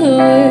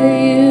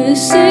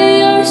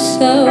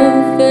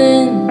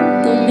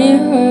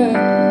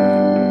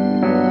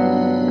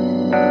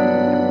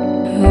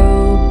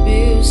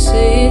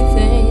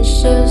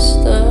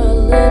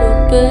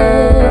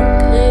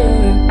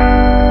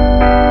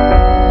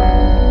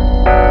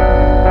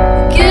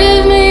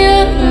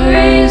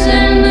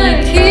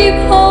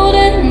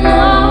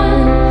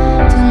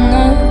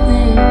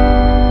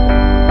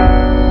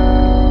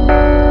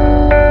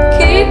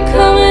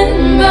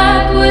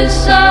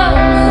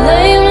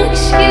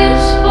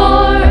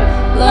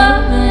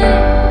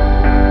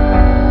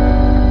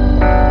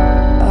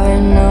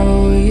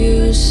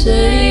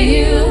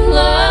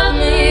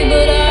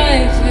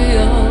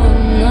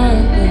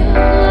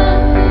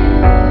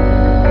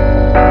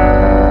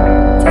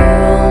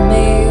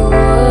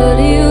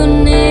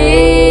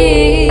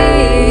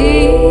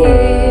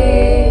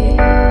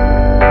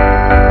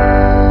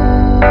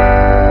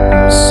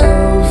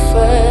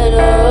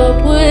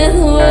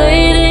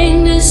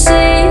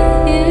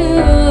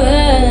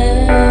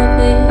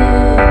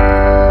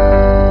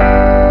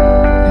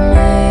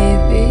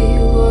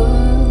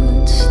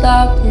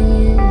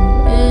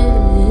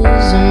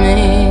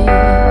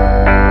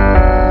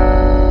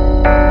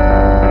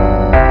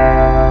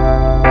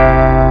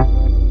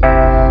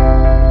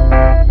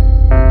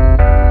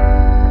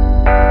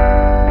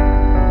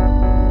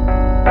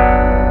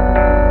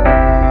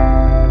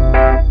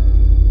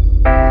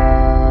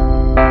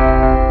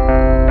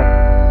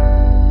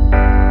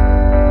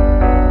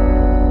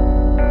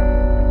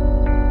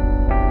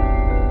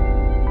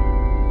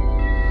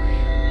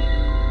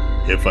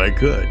If I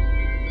Could,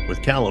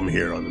 with Callum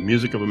here on the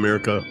Music of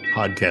America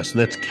podcast. And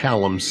that's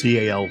Callum,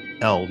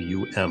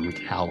 Callum,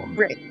 Callum.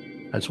 Right.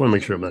 I just want to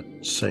make sure I'm not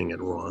saying it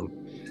wrong.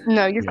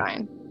 No, you're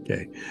fine.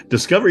 Okay.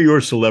 Discover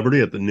your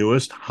celebrity at the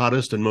newest,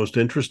 hottest, and most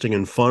interesting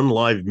and fun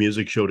live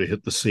music show to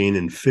hit the scene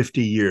in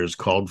 50 years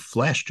called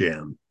Flash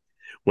Jam.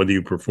 Whether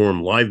you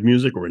perform live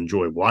music or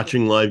enjoy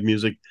watching live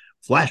music,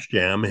 Flash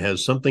Jam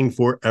has something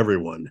for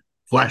everyone.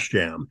 Flash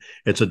Jam.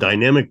 It's a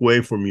dynamic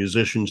way for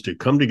musicians to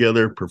come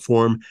together,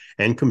 perform,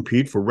 and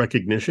compete for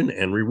recognition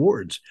and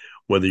rewards.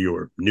 Whether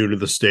you're new to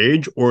the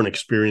stage or an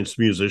experienced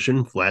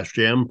musician, Flash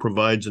Jam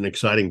provides an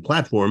exciting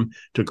platform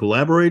to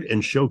collaborate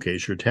and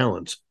showcase your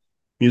talents.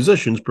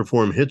 Musicians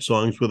perform hit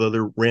songs with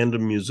other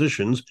random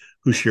musicians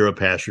who share a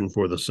passion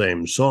for the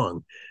same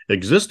song.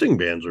 Existing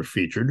bands are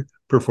featured,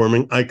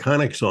 performing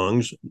iconic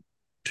songs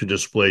to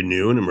display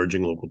new and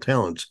emerging local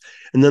talents.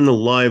 And then the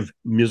live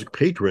music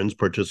patrons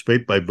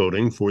participate by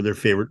voting for their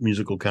favorite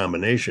musical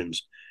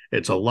combinations.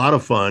 It's a lot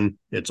of fun.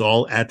 It's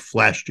all at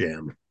Flash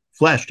Jam.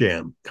 Flash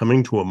Jam,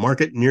 coming to a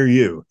market near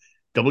you.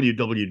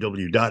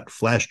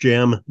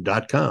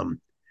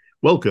 www.flashjam.com.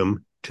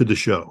 Welcome to the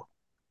show.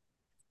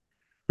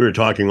 We were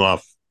talking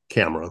off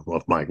camera,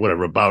 off mic,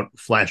 whatever, about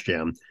Flash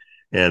Jam.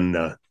 And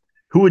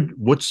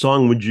what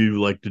song would you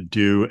like to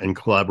do and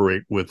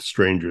collaborate with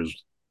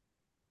strangers?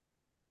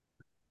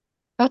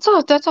 That's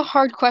a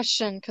hard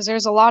question because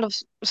there's a lot of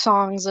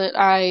songs that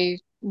I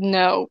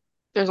know.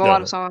 There's a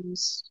lot of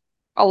songs.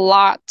 A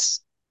lot.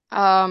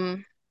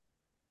 Um,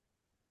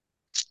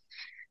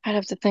 I'd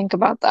have to think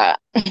about that.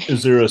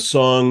 Is there a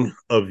song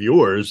of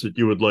yours that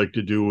you would like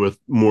to do with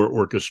more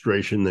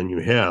orchestration than you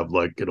have,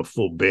 like get a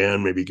full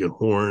band, maybe get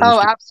horns?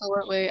 Oh,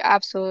 absolutely,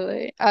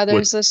 absolutely. What?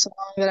 There's this song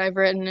that I've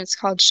written. It's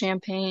called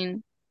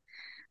Champagne.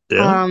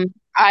 Yeah.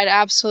 I'd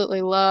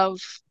absolutely love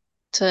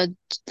to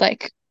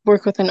like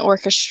work with an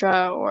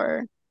orchestra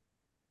or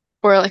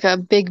like a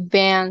big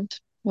band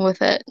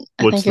with it.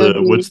 I What's think it would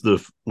the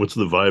be. what's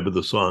the vibe of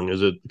the song?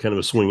 Is it kind of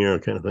a swing era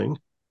kind of thing?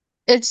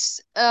 It's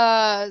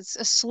a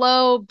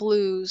slow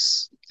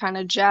blues kind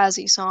of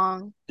jazzy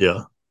song.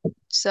 Yeah.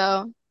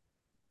 So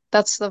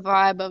that's the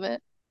vibe of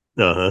it.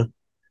 Uh-huh.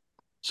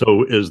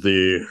 So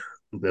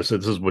this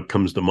is what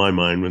comes to my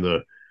mind with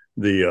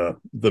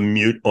the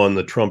mute on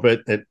the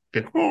trumpet, it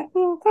kind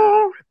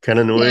of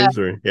Yeah. noise,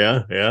 or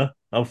yeah.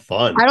 How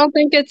fun. I don't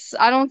think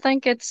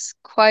it's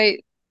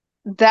quite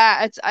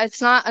that.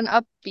 It's not an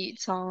upbeat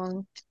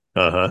song.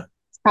 Uh-huh.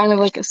 It's kind of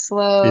like a You said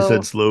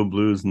slow. slow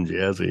blues and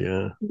jazzy,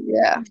 yeah.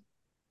 Yeah,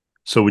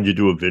 So would you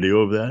do a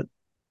video of that?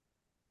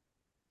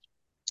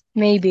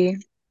 maybe.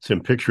 So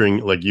I'm picturing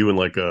like you in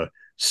like a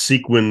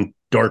sequin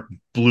dark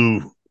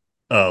blue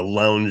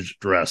lounge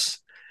dress,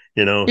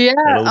 Yeah. and a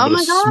little Oh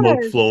bit of my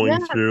smoke gosh. flowing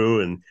Yeah.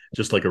 through, and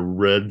just like a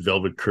red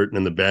velvet curtain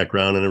in the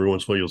background, and every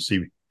once in a while you'll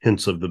see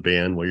hints of the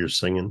band while you're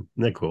singing.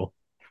 Isn't that cool?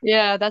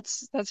 Yeah,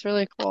 that's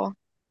really cool.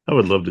 I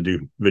would love to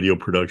do video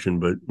production,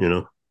 but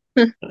I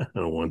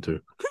don't want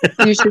to.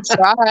 You should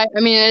try. I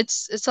mean,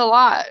 it's a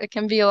lot. It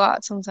can be a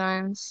lot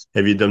sometimes.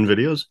 Have you done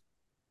videos?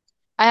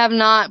 I have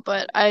not,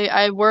 but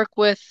I work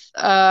with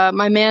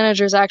my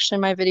manager is actually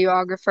my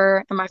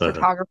videographer and my Uh-huh.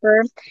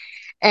 photographer,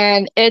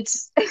 and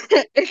it's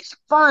it's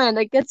fun.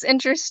 It gets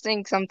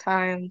interesting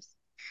sometimes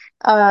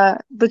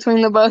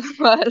between the both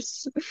of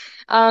us.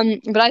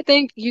 But I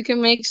think you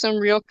can make some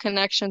real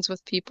connections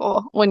with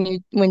people when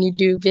you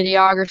do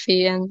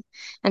videography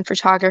and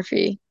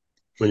photography.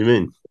 What do you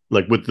mean?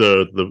 Like with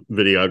the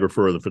videographer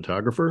or the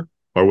photographer,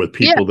 or with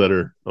Yeah, people that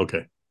are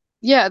okay?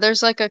 yeah,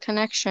 there's like a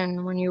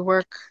connection when you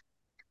work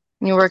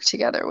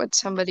together with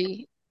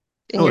somebody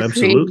and Oh, you're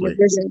creating a absolutely.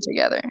 vision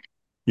together.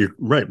 You're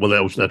right. Well,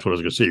 that's what I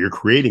was going to say. You're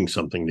creating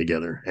something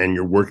together, and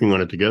you're working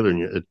on it together,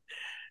 and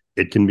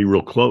it can be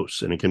real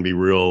close, and it can be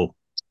real.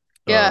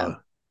 Yeah. Uh,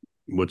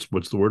 what's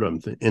the word?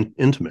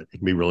 Intimate. It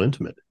can be real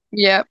intimate.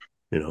 Yep.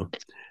 You know,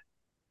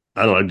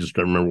 I don't know. I just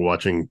remember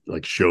watching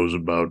like shows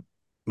about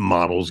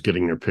models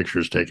getting their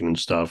pictures taken and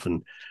stuff,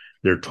 and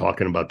they're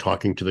talking about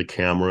talking to the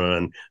camera,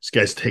 and this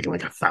guy's taking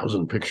like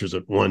 1,000 pictures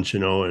at once,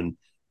 and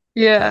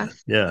Yeah.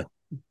 yeah.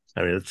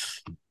 I mean,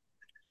 it's. Do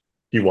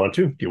you want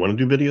to? Do you want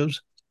to do videos?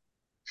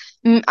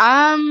 Mm,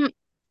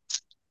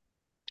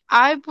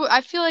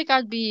 I feel like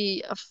I'd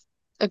be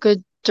a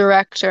good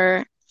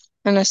director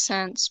in a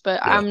sense,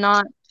 but Yeah. I'm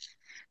not.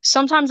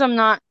 Sometimes I'm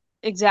not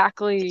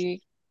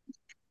exactly.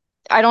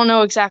 I don't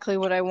know exactly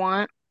what I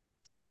want.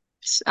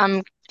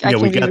 I'm. I Yeah,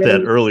 we can be got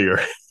that very. earlier.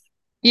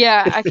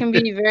 Yeah, I can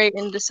be very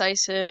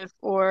indecisive,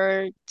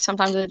 or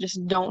sometimes I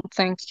just don't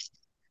think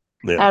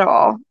Yeah. at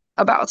all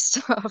about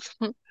stuff.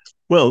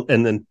 Well,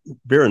 and then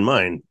bear in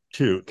mind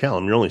too,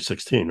 Callum, you're only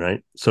 16,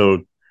 right?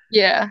 So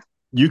Yeah.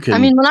 you I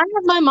can, mean, when I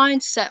have my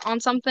mind set on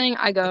something,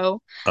 I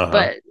go, uh-huh.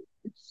 but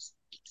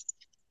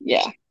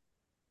yeah.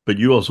 But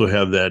you also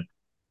have that,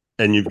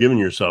 and you've given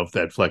yourself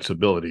that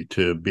flexibility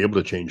to be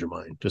able to change your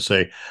mind, to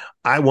say,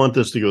 I want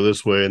this to go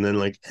this way. And then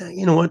like,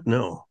 you know what?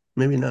 No,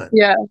 maybe not.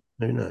 Yeah.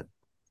 Maybe not.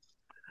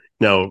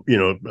 Now,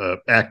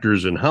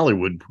 actors in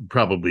Hollywood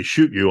probably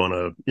shoot you on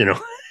a,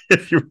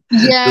 if you're doing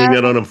Yeah.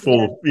 that on a Yeah.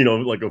 full,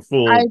 like a I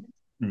full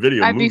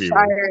video I'd be movie one.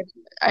 fired.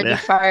 I'd be Yeah.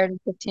 fired in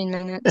 15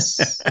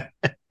 minutes.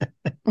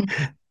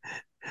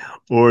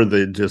 Or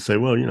they just say,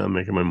 well, I'm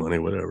making my money,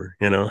 whatever.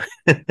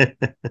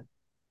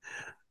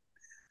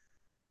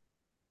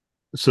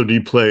 So do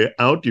you play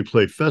out? Do you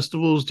play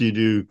festivals? Do you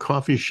do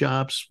coffee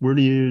shops? I where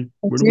do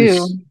we,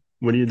 do.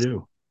 what do you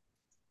do?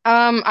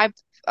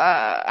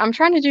 I'm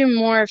trying to do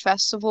more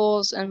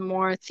festivals and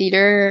more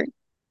theater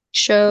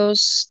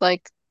shows,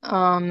 like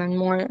and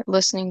more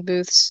listening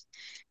booths.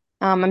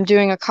 I'm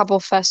doing a couple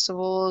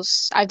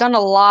festivals. I've done a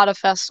lot of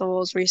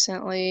festivals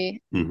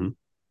recently. Mm-hmm.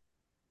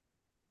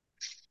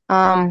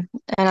 And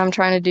I'm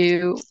trying to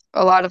do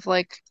a lot of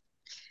like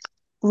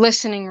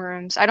listening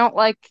rooms. I don't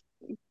like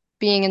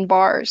being in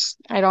bars.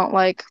 I don't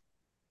like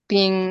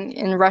being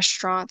in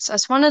restaurants. Yeah.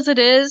 as fun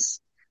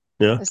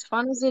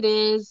as it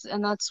is,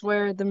 and that's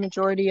where the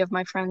majority of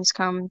my friends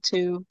come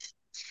to.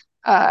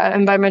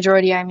 And by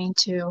majority, I mean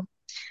two.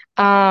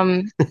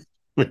 Um,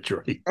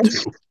 Majority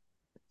too.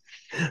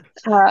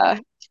 uh,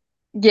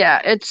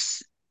 yeah,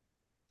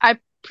 I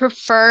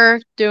prefer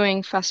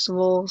doing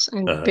festivals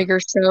and Uh, bigger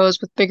shows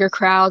with bigger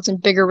crowds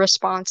and bigger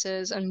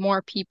responses and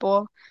more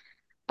people.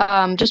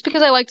 Just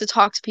because I like to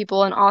talk to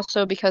people and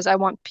also because I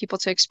want people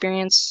to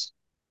experience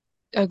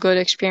a good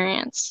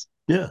experience.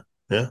 yeah.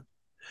 Yeah.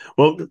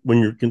 Well, when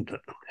you're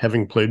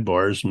having played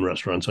bars and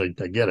restaurants, I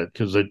get it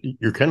because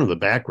you're kind of the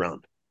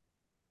background.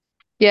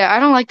 Yeah, I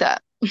don't like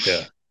that.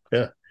 Yeah.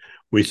 Yeah.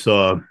 We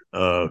saw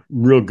a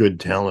real good,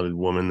 talented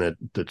woman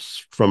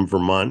that's from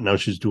Vermont. Now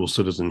she's dual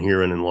citizen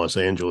here and in Los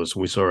Angeles.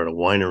 And we saw her at a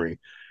winery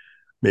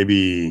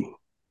maybe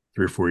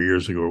 3 or 4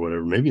 years ago or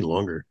whatever, maybe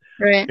longer.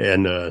 Right.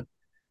 And,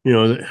 you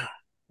know,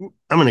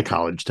 I'm in a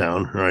college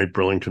town, right?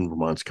 Burlington,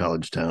 Vermont's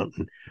college town.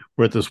 And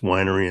we're at this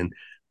winery and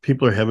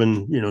people are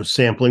having,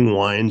 sampling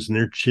wines and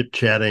they're chit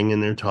chatting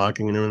and they're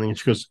talking and everything. And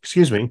she goes,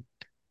 excuse me,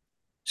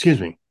 excuse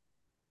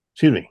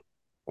me.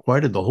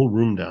 Quieted the whole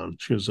room down.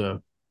 She goes,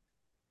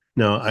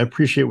 no, I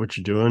appreciate what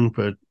you're doing,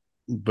 but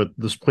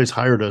this place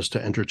hired us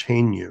to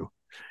entertain you.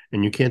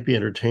 And you can't be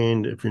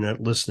entertained if you're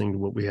not listening to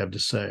what we have to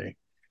say.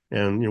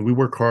 And we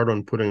work hard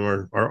on putting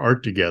our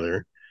art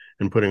together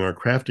and putting our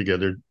craft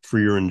together for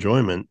your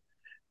enjoyment.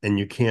 And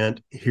you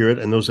can't hear it.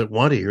 And those that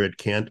want to hear it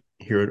can't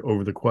hear it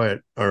over the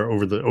quiet or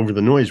over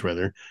the noise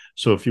rather.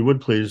 So if you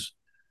would please,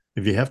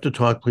 if you have to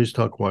talk, please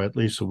talk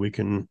quietly so we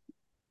can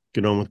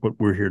get on with what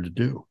we're here to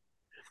do.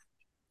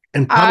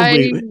 And I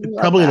probably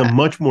love probably in a that.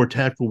 much more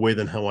tactful way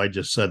than how I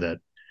just said that,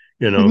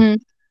 you know. Hmm.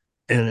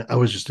 And I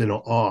was just in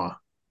awe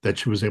that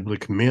she was able to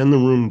command the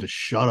room to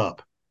shut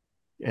up.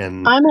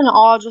 And I'm in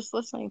awe just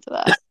listening to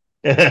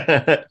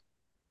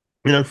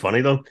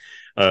funny though.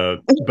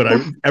 But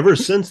I ever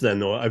since then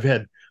though, I've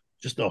had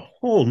just a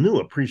whole new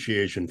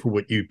appreciation for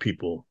what you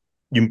people,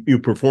 you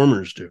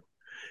performers do,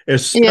 that.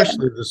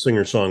 especially the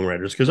singer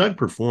songwriters, because I've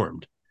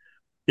performed,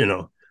 you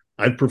know,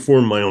 I've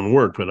performed my own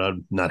work, but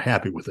I'm not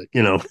happy with it.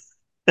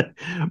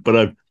 But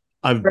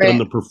I've done Right.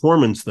 the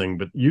performance thing,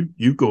 but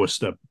you go a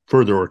step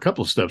further or a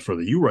couple of steps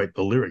further. You write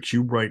the lyrics,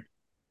 you write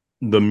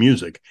the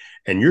music,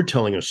 and you're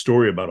telling a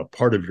story about a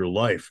part of your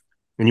life,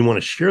 and you want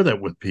to share that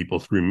with people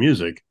through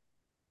music.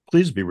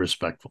 Please be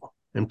respectful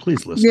and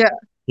please listen. Yeah.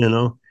 You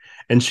know,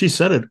 and she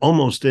said it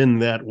almost in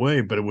that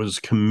way, but it was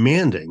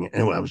commanding,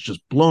 and I was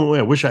just blown away.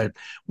 I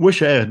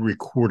wish I had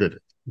recorded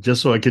it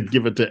just so I could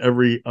give it to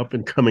every up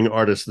and coming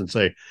artist and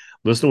say,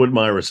 listen to what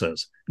Myra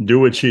says, do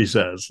what she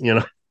says.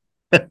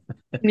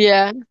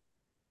 Yeah.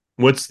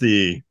 What's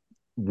the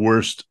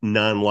worst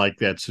non like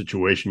that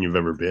situation you've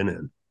ever been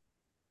in?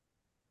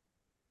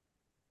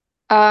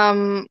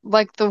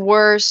 Like the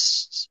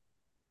worst.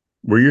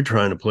 Where you're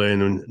trying to play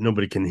and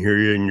nobody can hear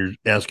you and you're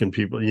asking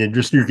people,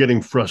 you're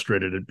getting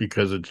frustrated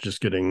because it's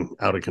just getting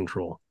out of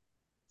control.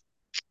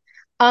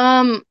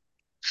 Um,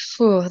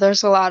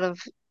 there's a lot of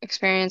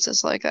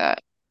experiences like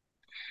that.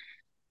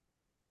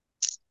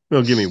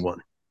 Well, give me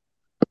one.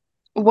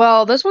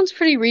 Well, this one's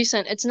pretty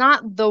recent. It's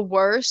not the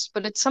worst,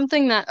 but it's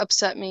something that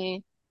upset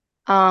me.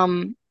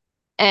 Um,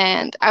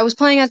 and I was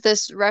playing at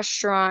this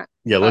restaurant,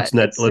 Yeah, but it's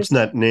let's just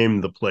not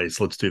name the place.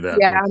 Let's do that.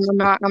 yeah, I'm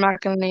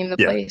not gonna name the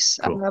Yeah, place.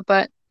 cool.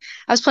 But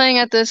I was playing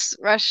at this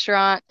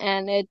restaurant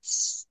and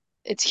it's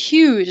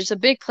huge. It's a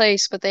big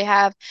place, but they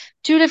have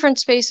two different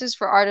spaces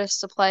for artists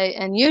to play.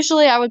 And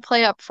usually I would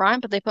play up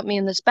front, but they put me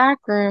in this back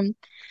room.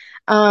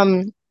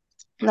 Um,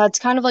 that's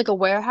kind of like a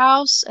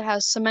warehouse. It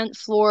has cement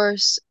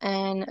floors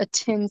and a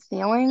tin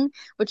ceiling,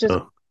 which is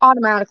Oh,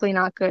 automatically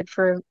not good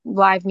for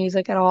live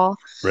music at all.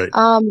 right.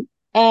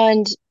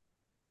 And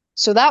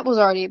so that was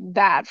already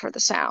bad for the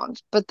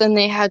sound. But then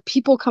they had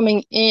people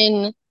coming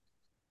in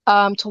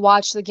to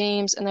watch the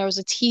games, and there was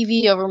a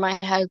TV over my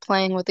head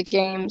playing with the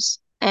games.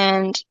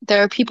 And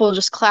there are people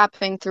just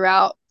clapping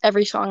throughout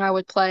every song I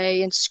would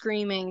play and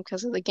screaming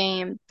because of the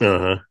game.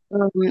 Uh-huh.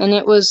 And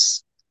it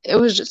was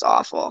just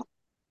awful.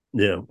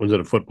 Yeah. Was it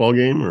a football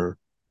game or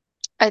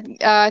I think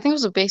it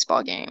was a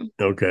baseball game.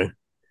 okay?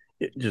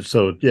 Just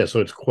so yeah, so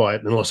it's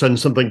quiet, and all of a sudden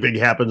something big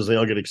happens, they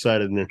all get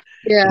excited, and you're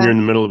Yeah. in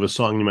the middle of a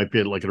song, you might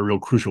be at like a real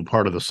crucial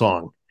part of the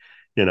song,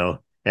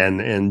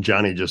 and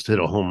Johnny just hit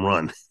a home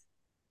run.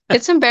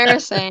 It's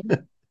embarrassing.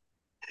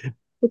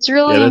 It's Yeah,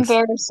 really that's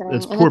embarrassing,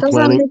 and it poor doesn't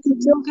planning. make you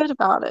feel good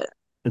about it.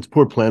 It's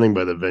poor planning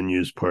by the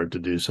venue's part to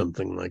do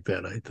something like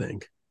that, I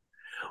think.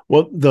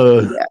 Well,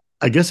 the Yeah,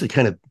 I guess it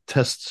kind of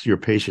tests your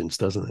patience,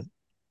 doesn't it?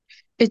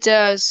 it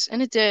does,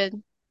 and it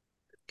did.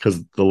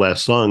 Because the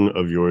last song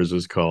of yours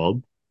is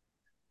called.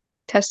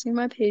 Testing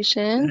my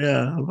patience.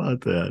 Yeah, how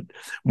about that?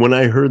 When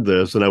I heard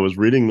this and I was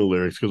reading the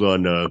lyrics, because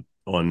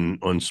on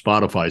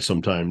Spotify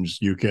sometimes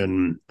you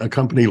can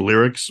accompany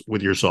lyrics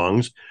with your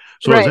songs.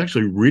 So I was Right.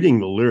 actually reading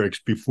the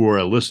lyrics before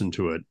I listened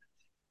to it,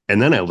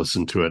 and then I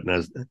listened to it,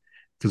 and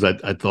because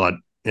I thought,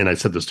 and I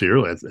said this to you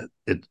earlier,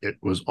 it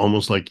was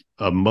almost like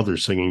a mother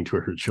singing to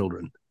her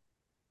children.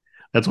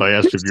 That's why I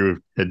asked if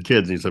you had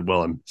kids, and you said,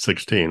 "Well, I'm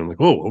 16." I'm like,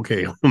 "Oh,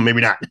 okay,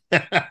 maybe not."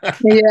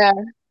 Yeah.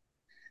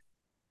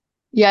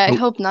 Yeah, I so,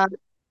 hope not.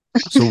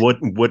 so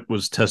what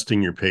was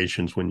testing your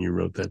patience when you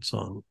wrote that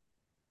song?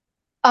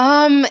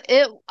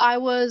 I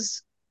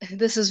was,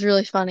 this is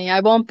really funny. I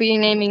won't be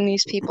naming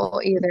these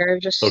people either,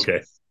 just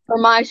Okay, for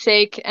my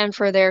sake and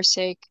for their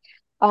sake.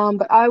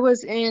 But I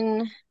was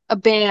in a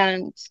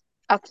band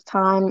at the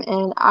time,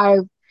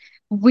 and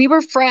we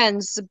were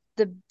friends,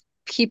 the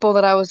people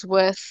that I was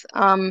with.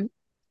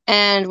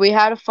 And we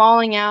had a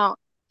falling out,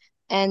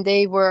 and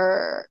they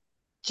were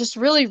just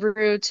really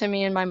rude to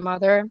me and my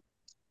mother,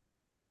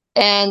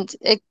 and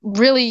it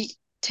really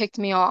ticked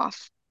me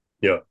off.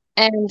 yeah,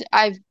 And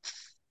I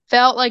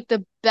felt like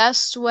the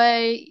best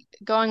way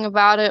going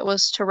about it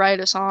was to write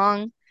a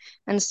song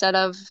instead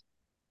of,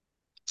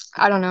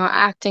 I don't know,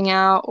 acting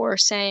out or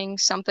saying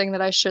something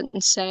that I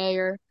shouldn't say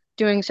or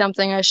doing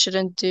something I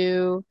shouldn't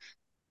do,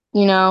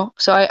 you know?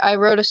 So I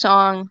wrote a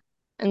song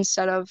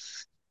instead of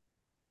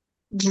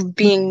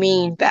being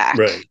mean back.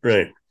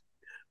 right.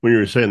 When you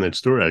were saying that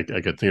story, I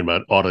got thinking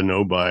about "Ought to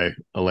Know" by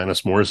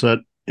Alanis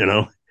Morissette.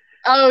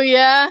 Oh,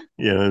 yeah?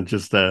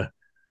 Just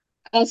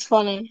That's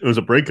funny. it was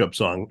a breakup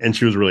song, and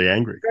she was really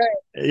angry.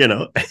 Right. You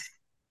know,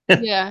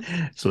 Yeah.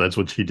 so that's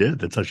what she did.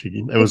 That's how she.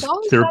 That It's was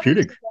always better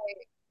therapeutic. to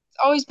write. It's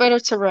always better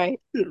to write.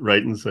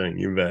 Write and sing.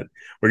 You bet.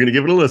 We're gonna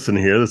give it a listen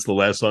here. This is the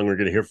last song we're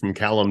gonna hear from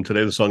Callum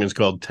today. The song is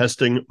called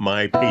 "Testing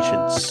My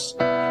Patience."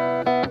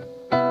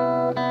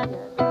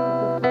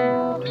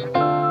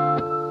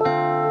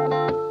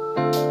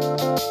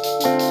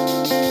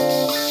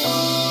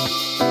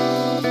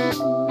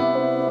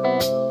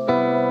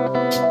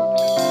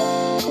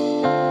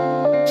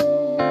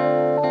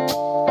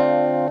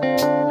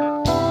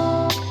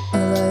 The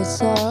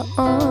lights are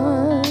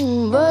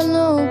on, but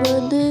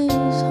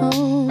nobody's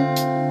home.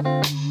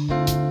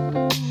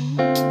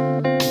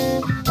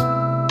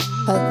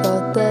 I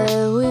thought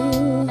that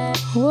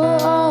we were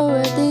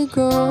already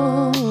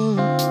grown.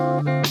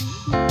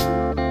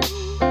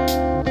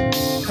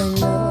 I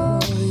know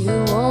you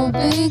won't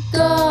be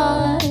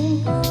gone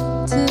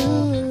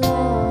too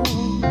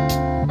long,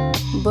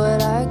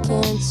 but I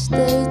can't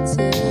stay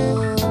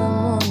till the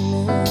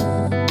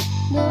morning.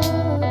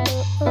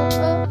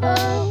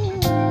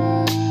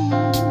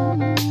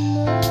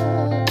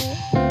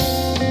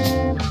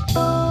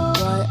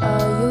 Why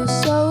are you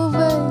so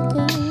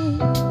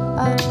vacant?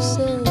 I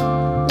said,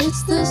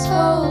 it's this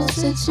whole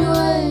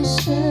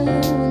situation.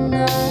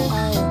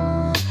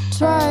 I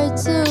try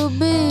to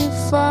be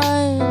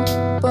fine,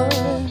 but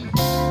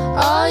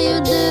all you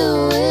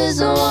do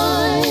is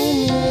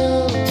whine.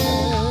 You're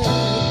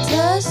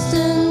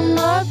testing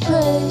my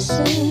patience.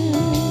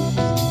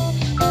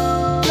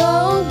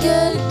 Don't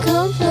get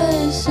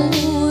complacent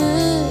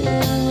with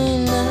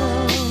me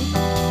now.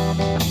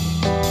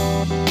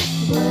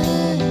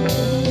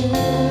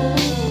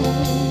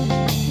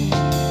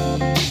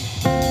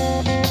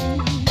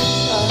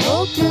 I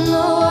hope you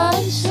know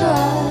I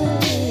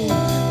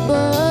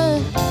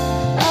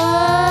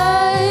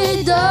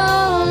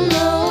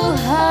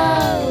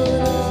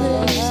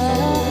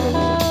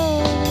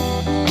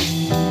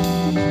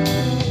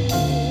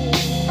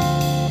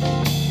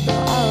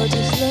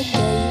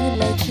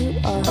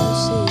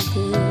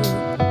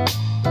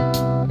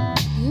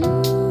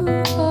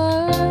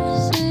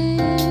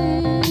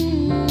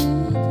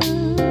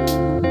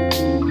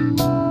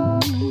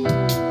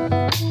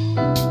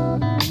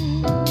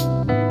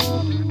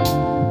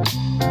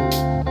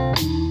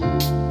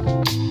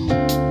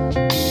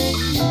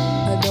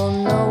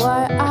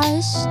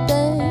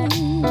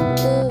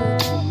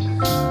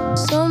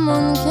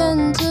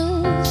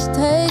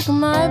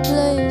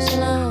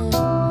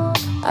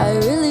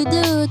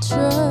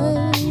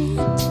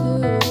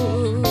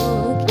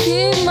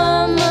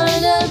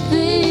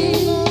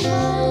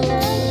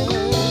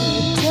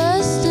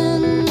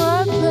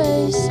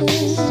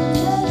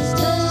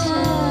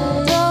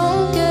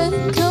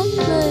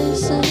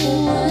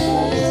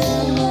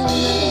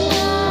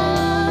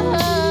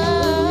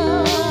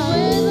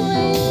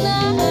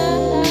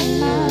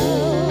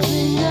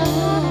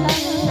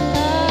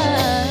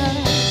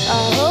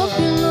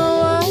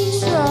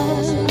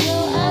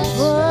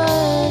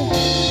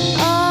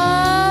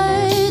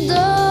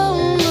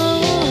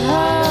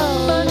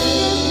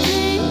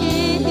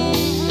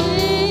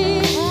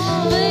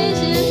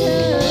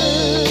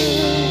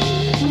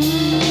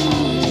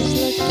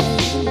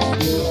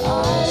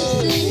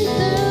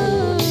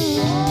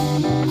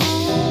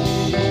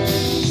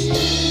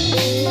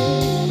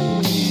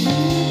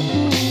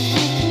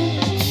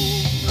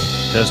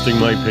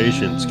Testing My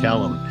Patience,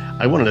 Callum.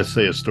 I wanted to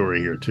say a story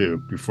here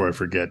too before I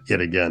forget yet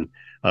again.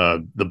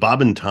 The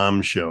Bob and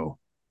Tom Show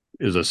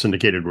is a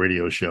syndicated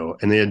radio show,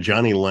 and they had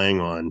Johnny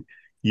Lang on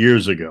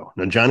years ago.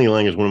 Now, Johnny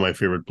Lang is one of my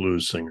favorite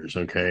blues singers,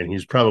 okay? And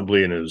he's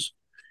probably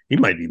he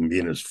might even be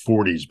in his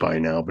 40s by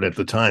now, but at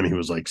the time he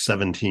was like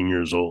 17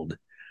 years old.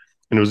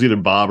 And it was either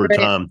Bob or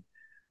Tom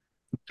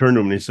turned to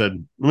him and he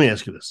said, let me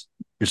ask you this.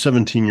 You're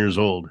 17 years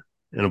old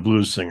and a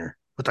blues singer.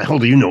 What the hell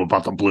do you know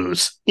about the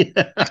blues?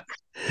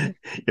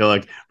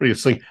 Like, what do you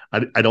think?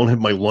 I don't have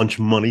my lunch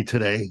money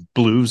today.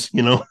 Blues,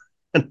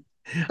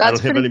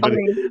 That's pretty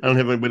funny. I don't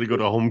have anybody to go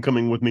to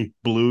homecoming with me.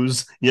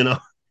 Blues,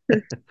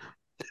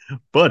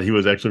 But he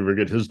was actually very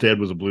good. His dad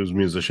was a blues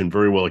musician,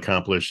 very well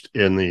accomplished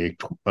in the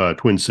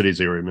Twin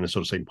Cities area,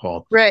 Minnesota, St.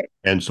 Paul. Right.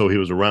 And so he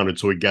was around it.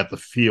 So he got the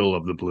feel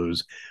of the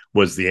blues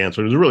was the answer.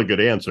 It was a really good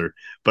answer.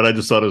 But I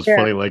just thought it was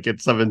funny. Like, at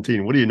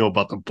 17, what do you know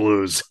about the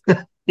blues?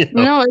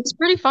 No, it's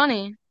pretty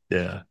funny.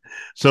 Yeah.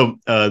 So,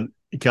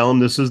 Callum,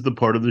 this is the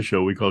part of the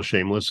show we call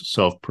shameless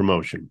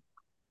self-promotion.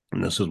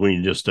 And this is when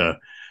you just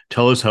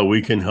tell us how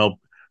we can help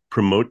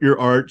promote your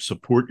art,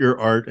 support your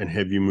art, and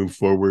have you move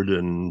forward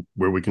and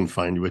where we can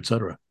find you,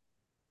 etc.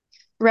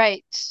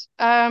 Right.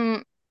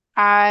 I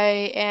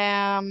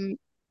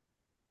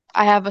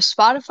have a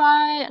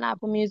Spotify, an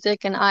Apple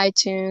Music, and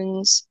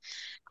iTunes,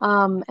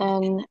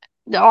 and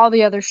all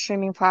the other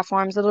streaming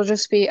platforms. It'll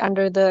just be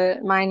under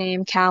my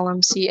name,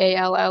 Callum,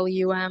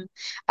 Callum.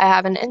 I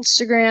have an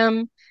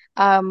Instagram,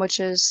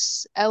 which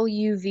is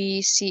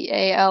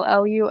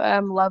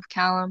LUVCALLUM, Love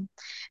Callum.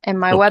 And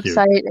my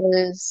website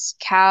is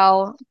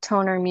Cal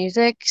Toner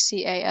Music,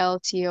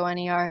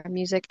 CALTONER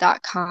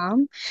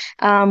music.com.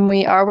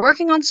 We are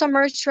working on some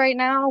merch right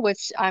now,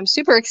 which I'm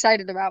super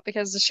excited about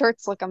because the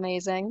shirts look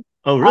amazing.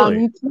 Oh,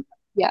 really?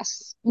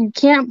 Yes. You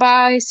can't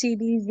buy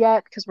CDs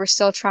yet because we're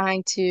still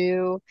trying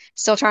to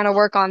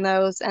work on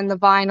those, and the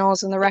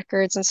vinyls and the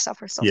records and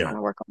stuff. We're still trying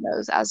to work on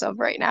those as of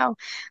right now.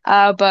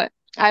 But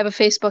I have a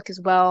Facebook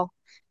as well.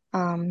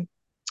 I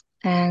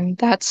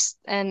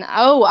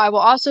will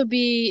also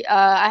be,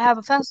 I have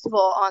a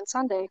festival on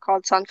Sunday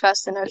called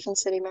Sunfest in Ocean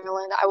City,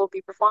 Maryland. I will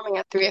be performing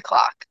at 3:00.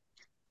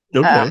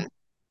 Okay.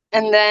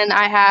 And then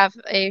I have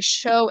a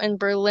show in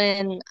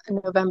Berlin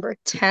November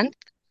 10th.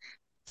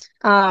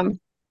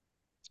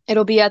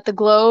 It'll be at the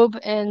Globe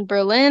in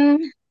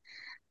Berlin,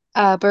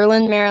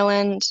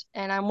 Maryland,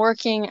 and I'm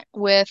working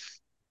with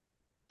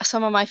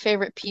some of my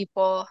favorite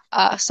people.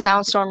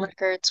 Soundstorm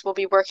Records will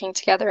be working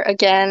together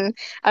again.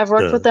 I've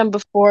worked with them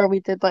before.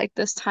 We did like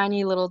this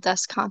tiny little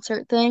desk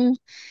concert thing.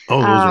 Oh,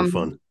 those are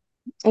fun.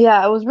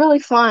 Yeah, it was really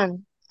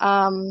fun.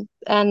 And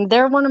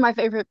they're one of my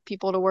favorite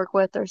people to work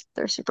with.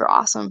 They're super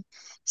awesome.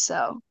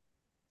 So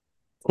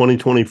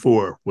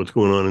 2024, what's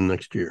going on in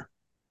next year?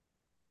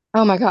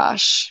 Oh my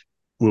gosh.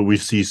 Will we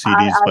see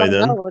CDs by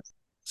then? You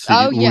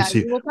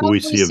will probably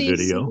see a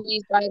video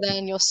CDs by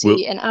then. You'll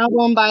see an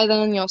album by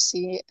then. You'll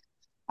see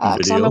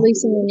because I'm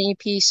releasing an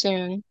EP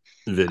soon.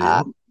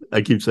 Video.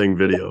 I keep saying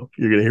video.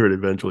 You're gonna hear it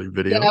eventually.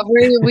 Video. Yeah,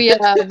 we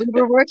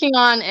were working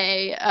on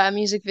a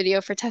music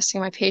video for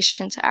Testing My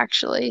Patience,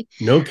 actually.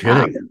 No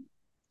kidding.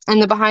 And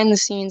the behind the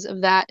scenes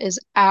of that is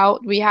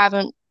out. We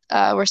haven't.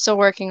 We're still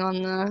working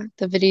on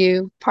the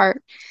video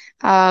part.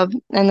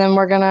 And then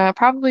we're gonna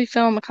probably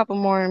film a couple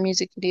more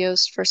music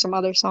videos for some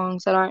other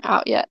songs that aren't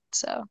out yet.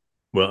 So.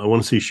 Well, I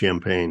want to see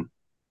Champagne.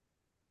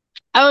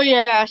 Oh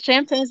yeah,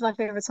 Champagne is my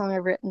favorite song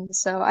I've written,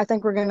 so I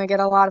think we're gonna get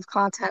a lot of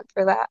content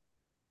for that.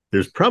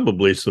 There's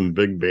probably some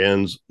big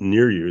bands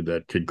near you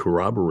that could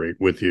corroborate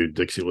with you,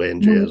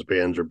 Dixieland jazz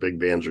bands or big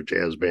bands or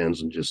jazz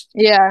bands, and just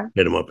hit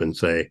them up and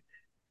say,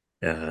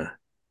 I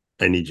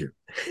need you.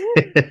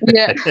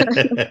 Yeah.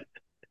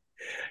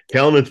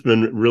 Callum, it's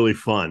been really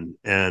fun,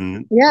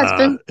 and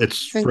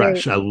it's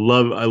fresh. Great. I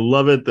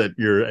love it that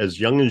you're as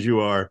young as you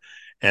are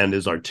and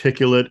as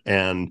articulate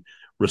and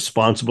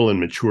responsible and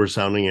mature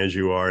sounding as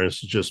you are.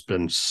 It's just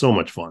been so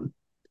much fun.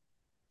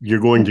 You're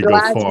going to go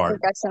far.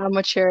 I sound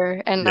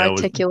mature and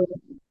articulate.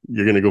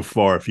 You're going to go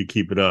far if you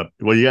keep it up.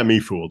 Well, you got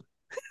me fooled.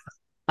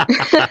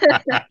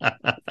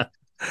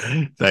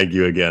 Thank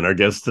you again. Our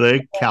guest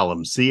today,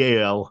 Callum,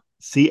 Callum,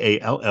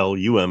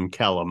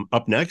 Callum.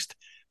 Up next,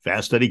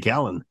 Fast Eddie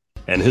Callan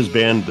and his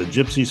band, the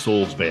Gypsy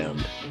Souls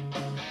Band.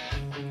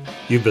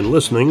 You've been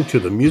listening to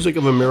the Music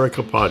of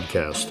America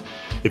podcast.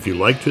 If you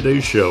like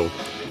today's show,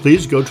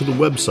 please go to the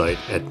website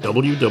at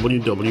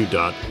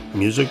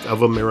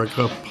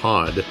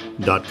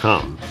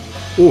www.musicofamericapod.com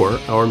or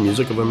our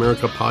Music of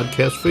America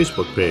podcast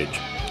Facebook page.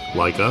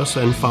 Like us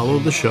and follow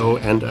the show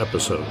and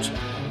episodes.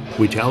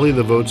 We tally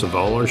the votes of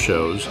all our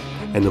shows,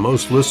 and the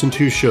most listened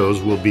to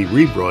shows will be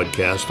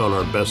rebroadcast on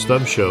our best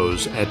of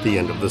shows at the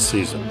end of the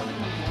season.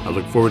 I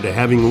look forward to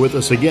having you with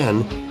us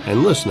again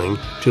and listening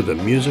to the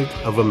Music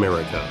of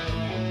America.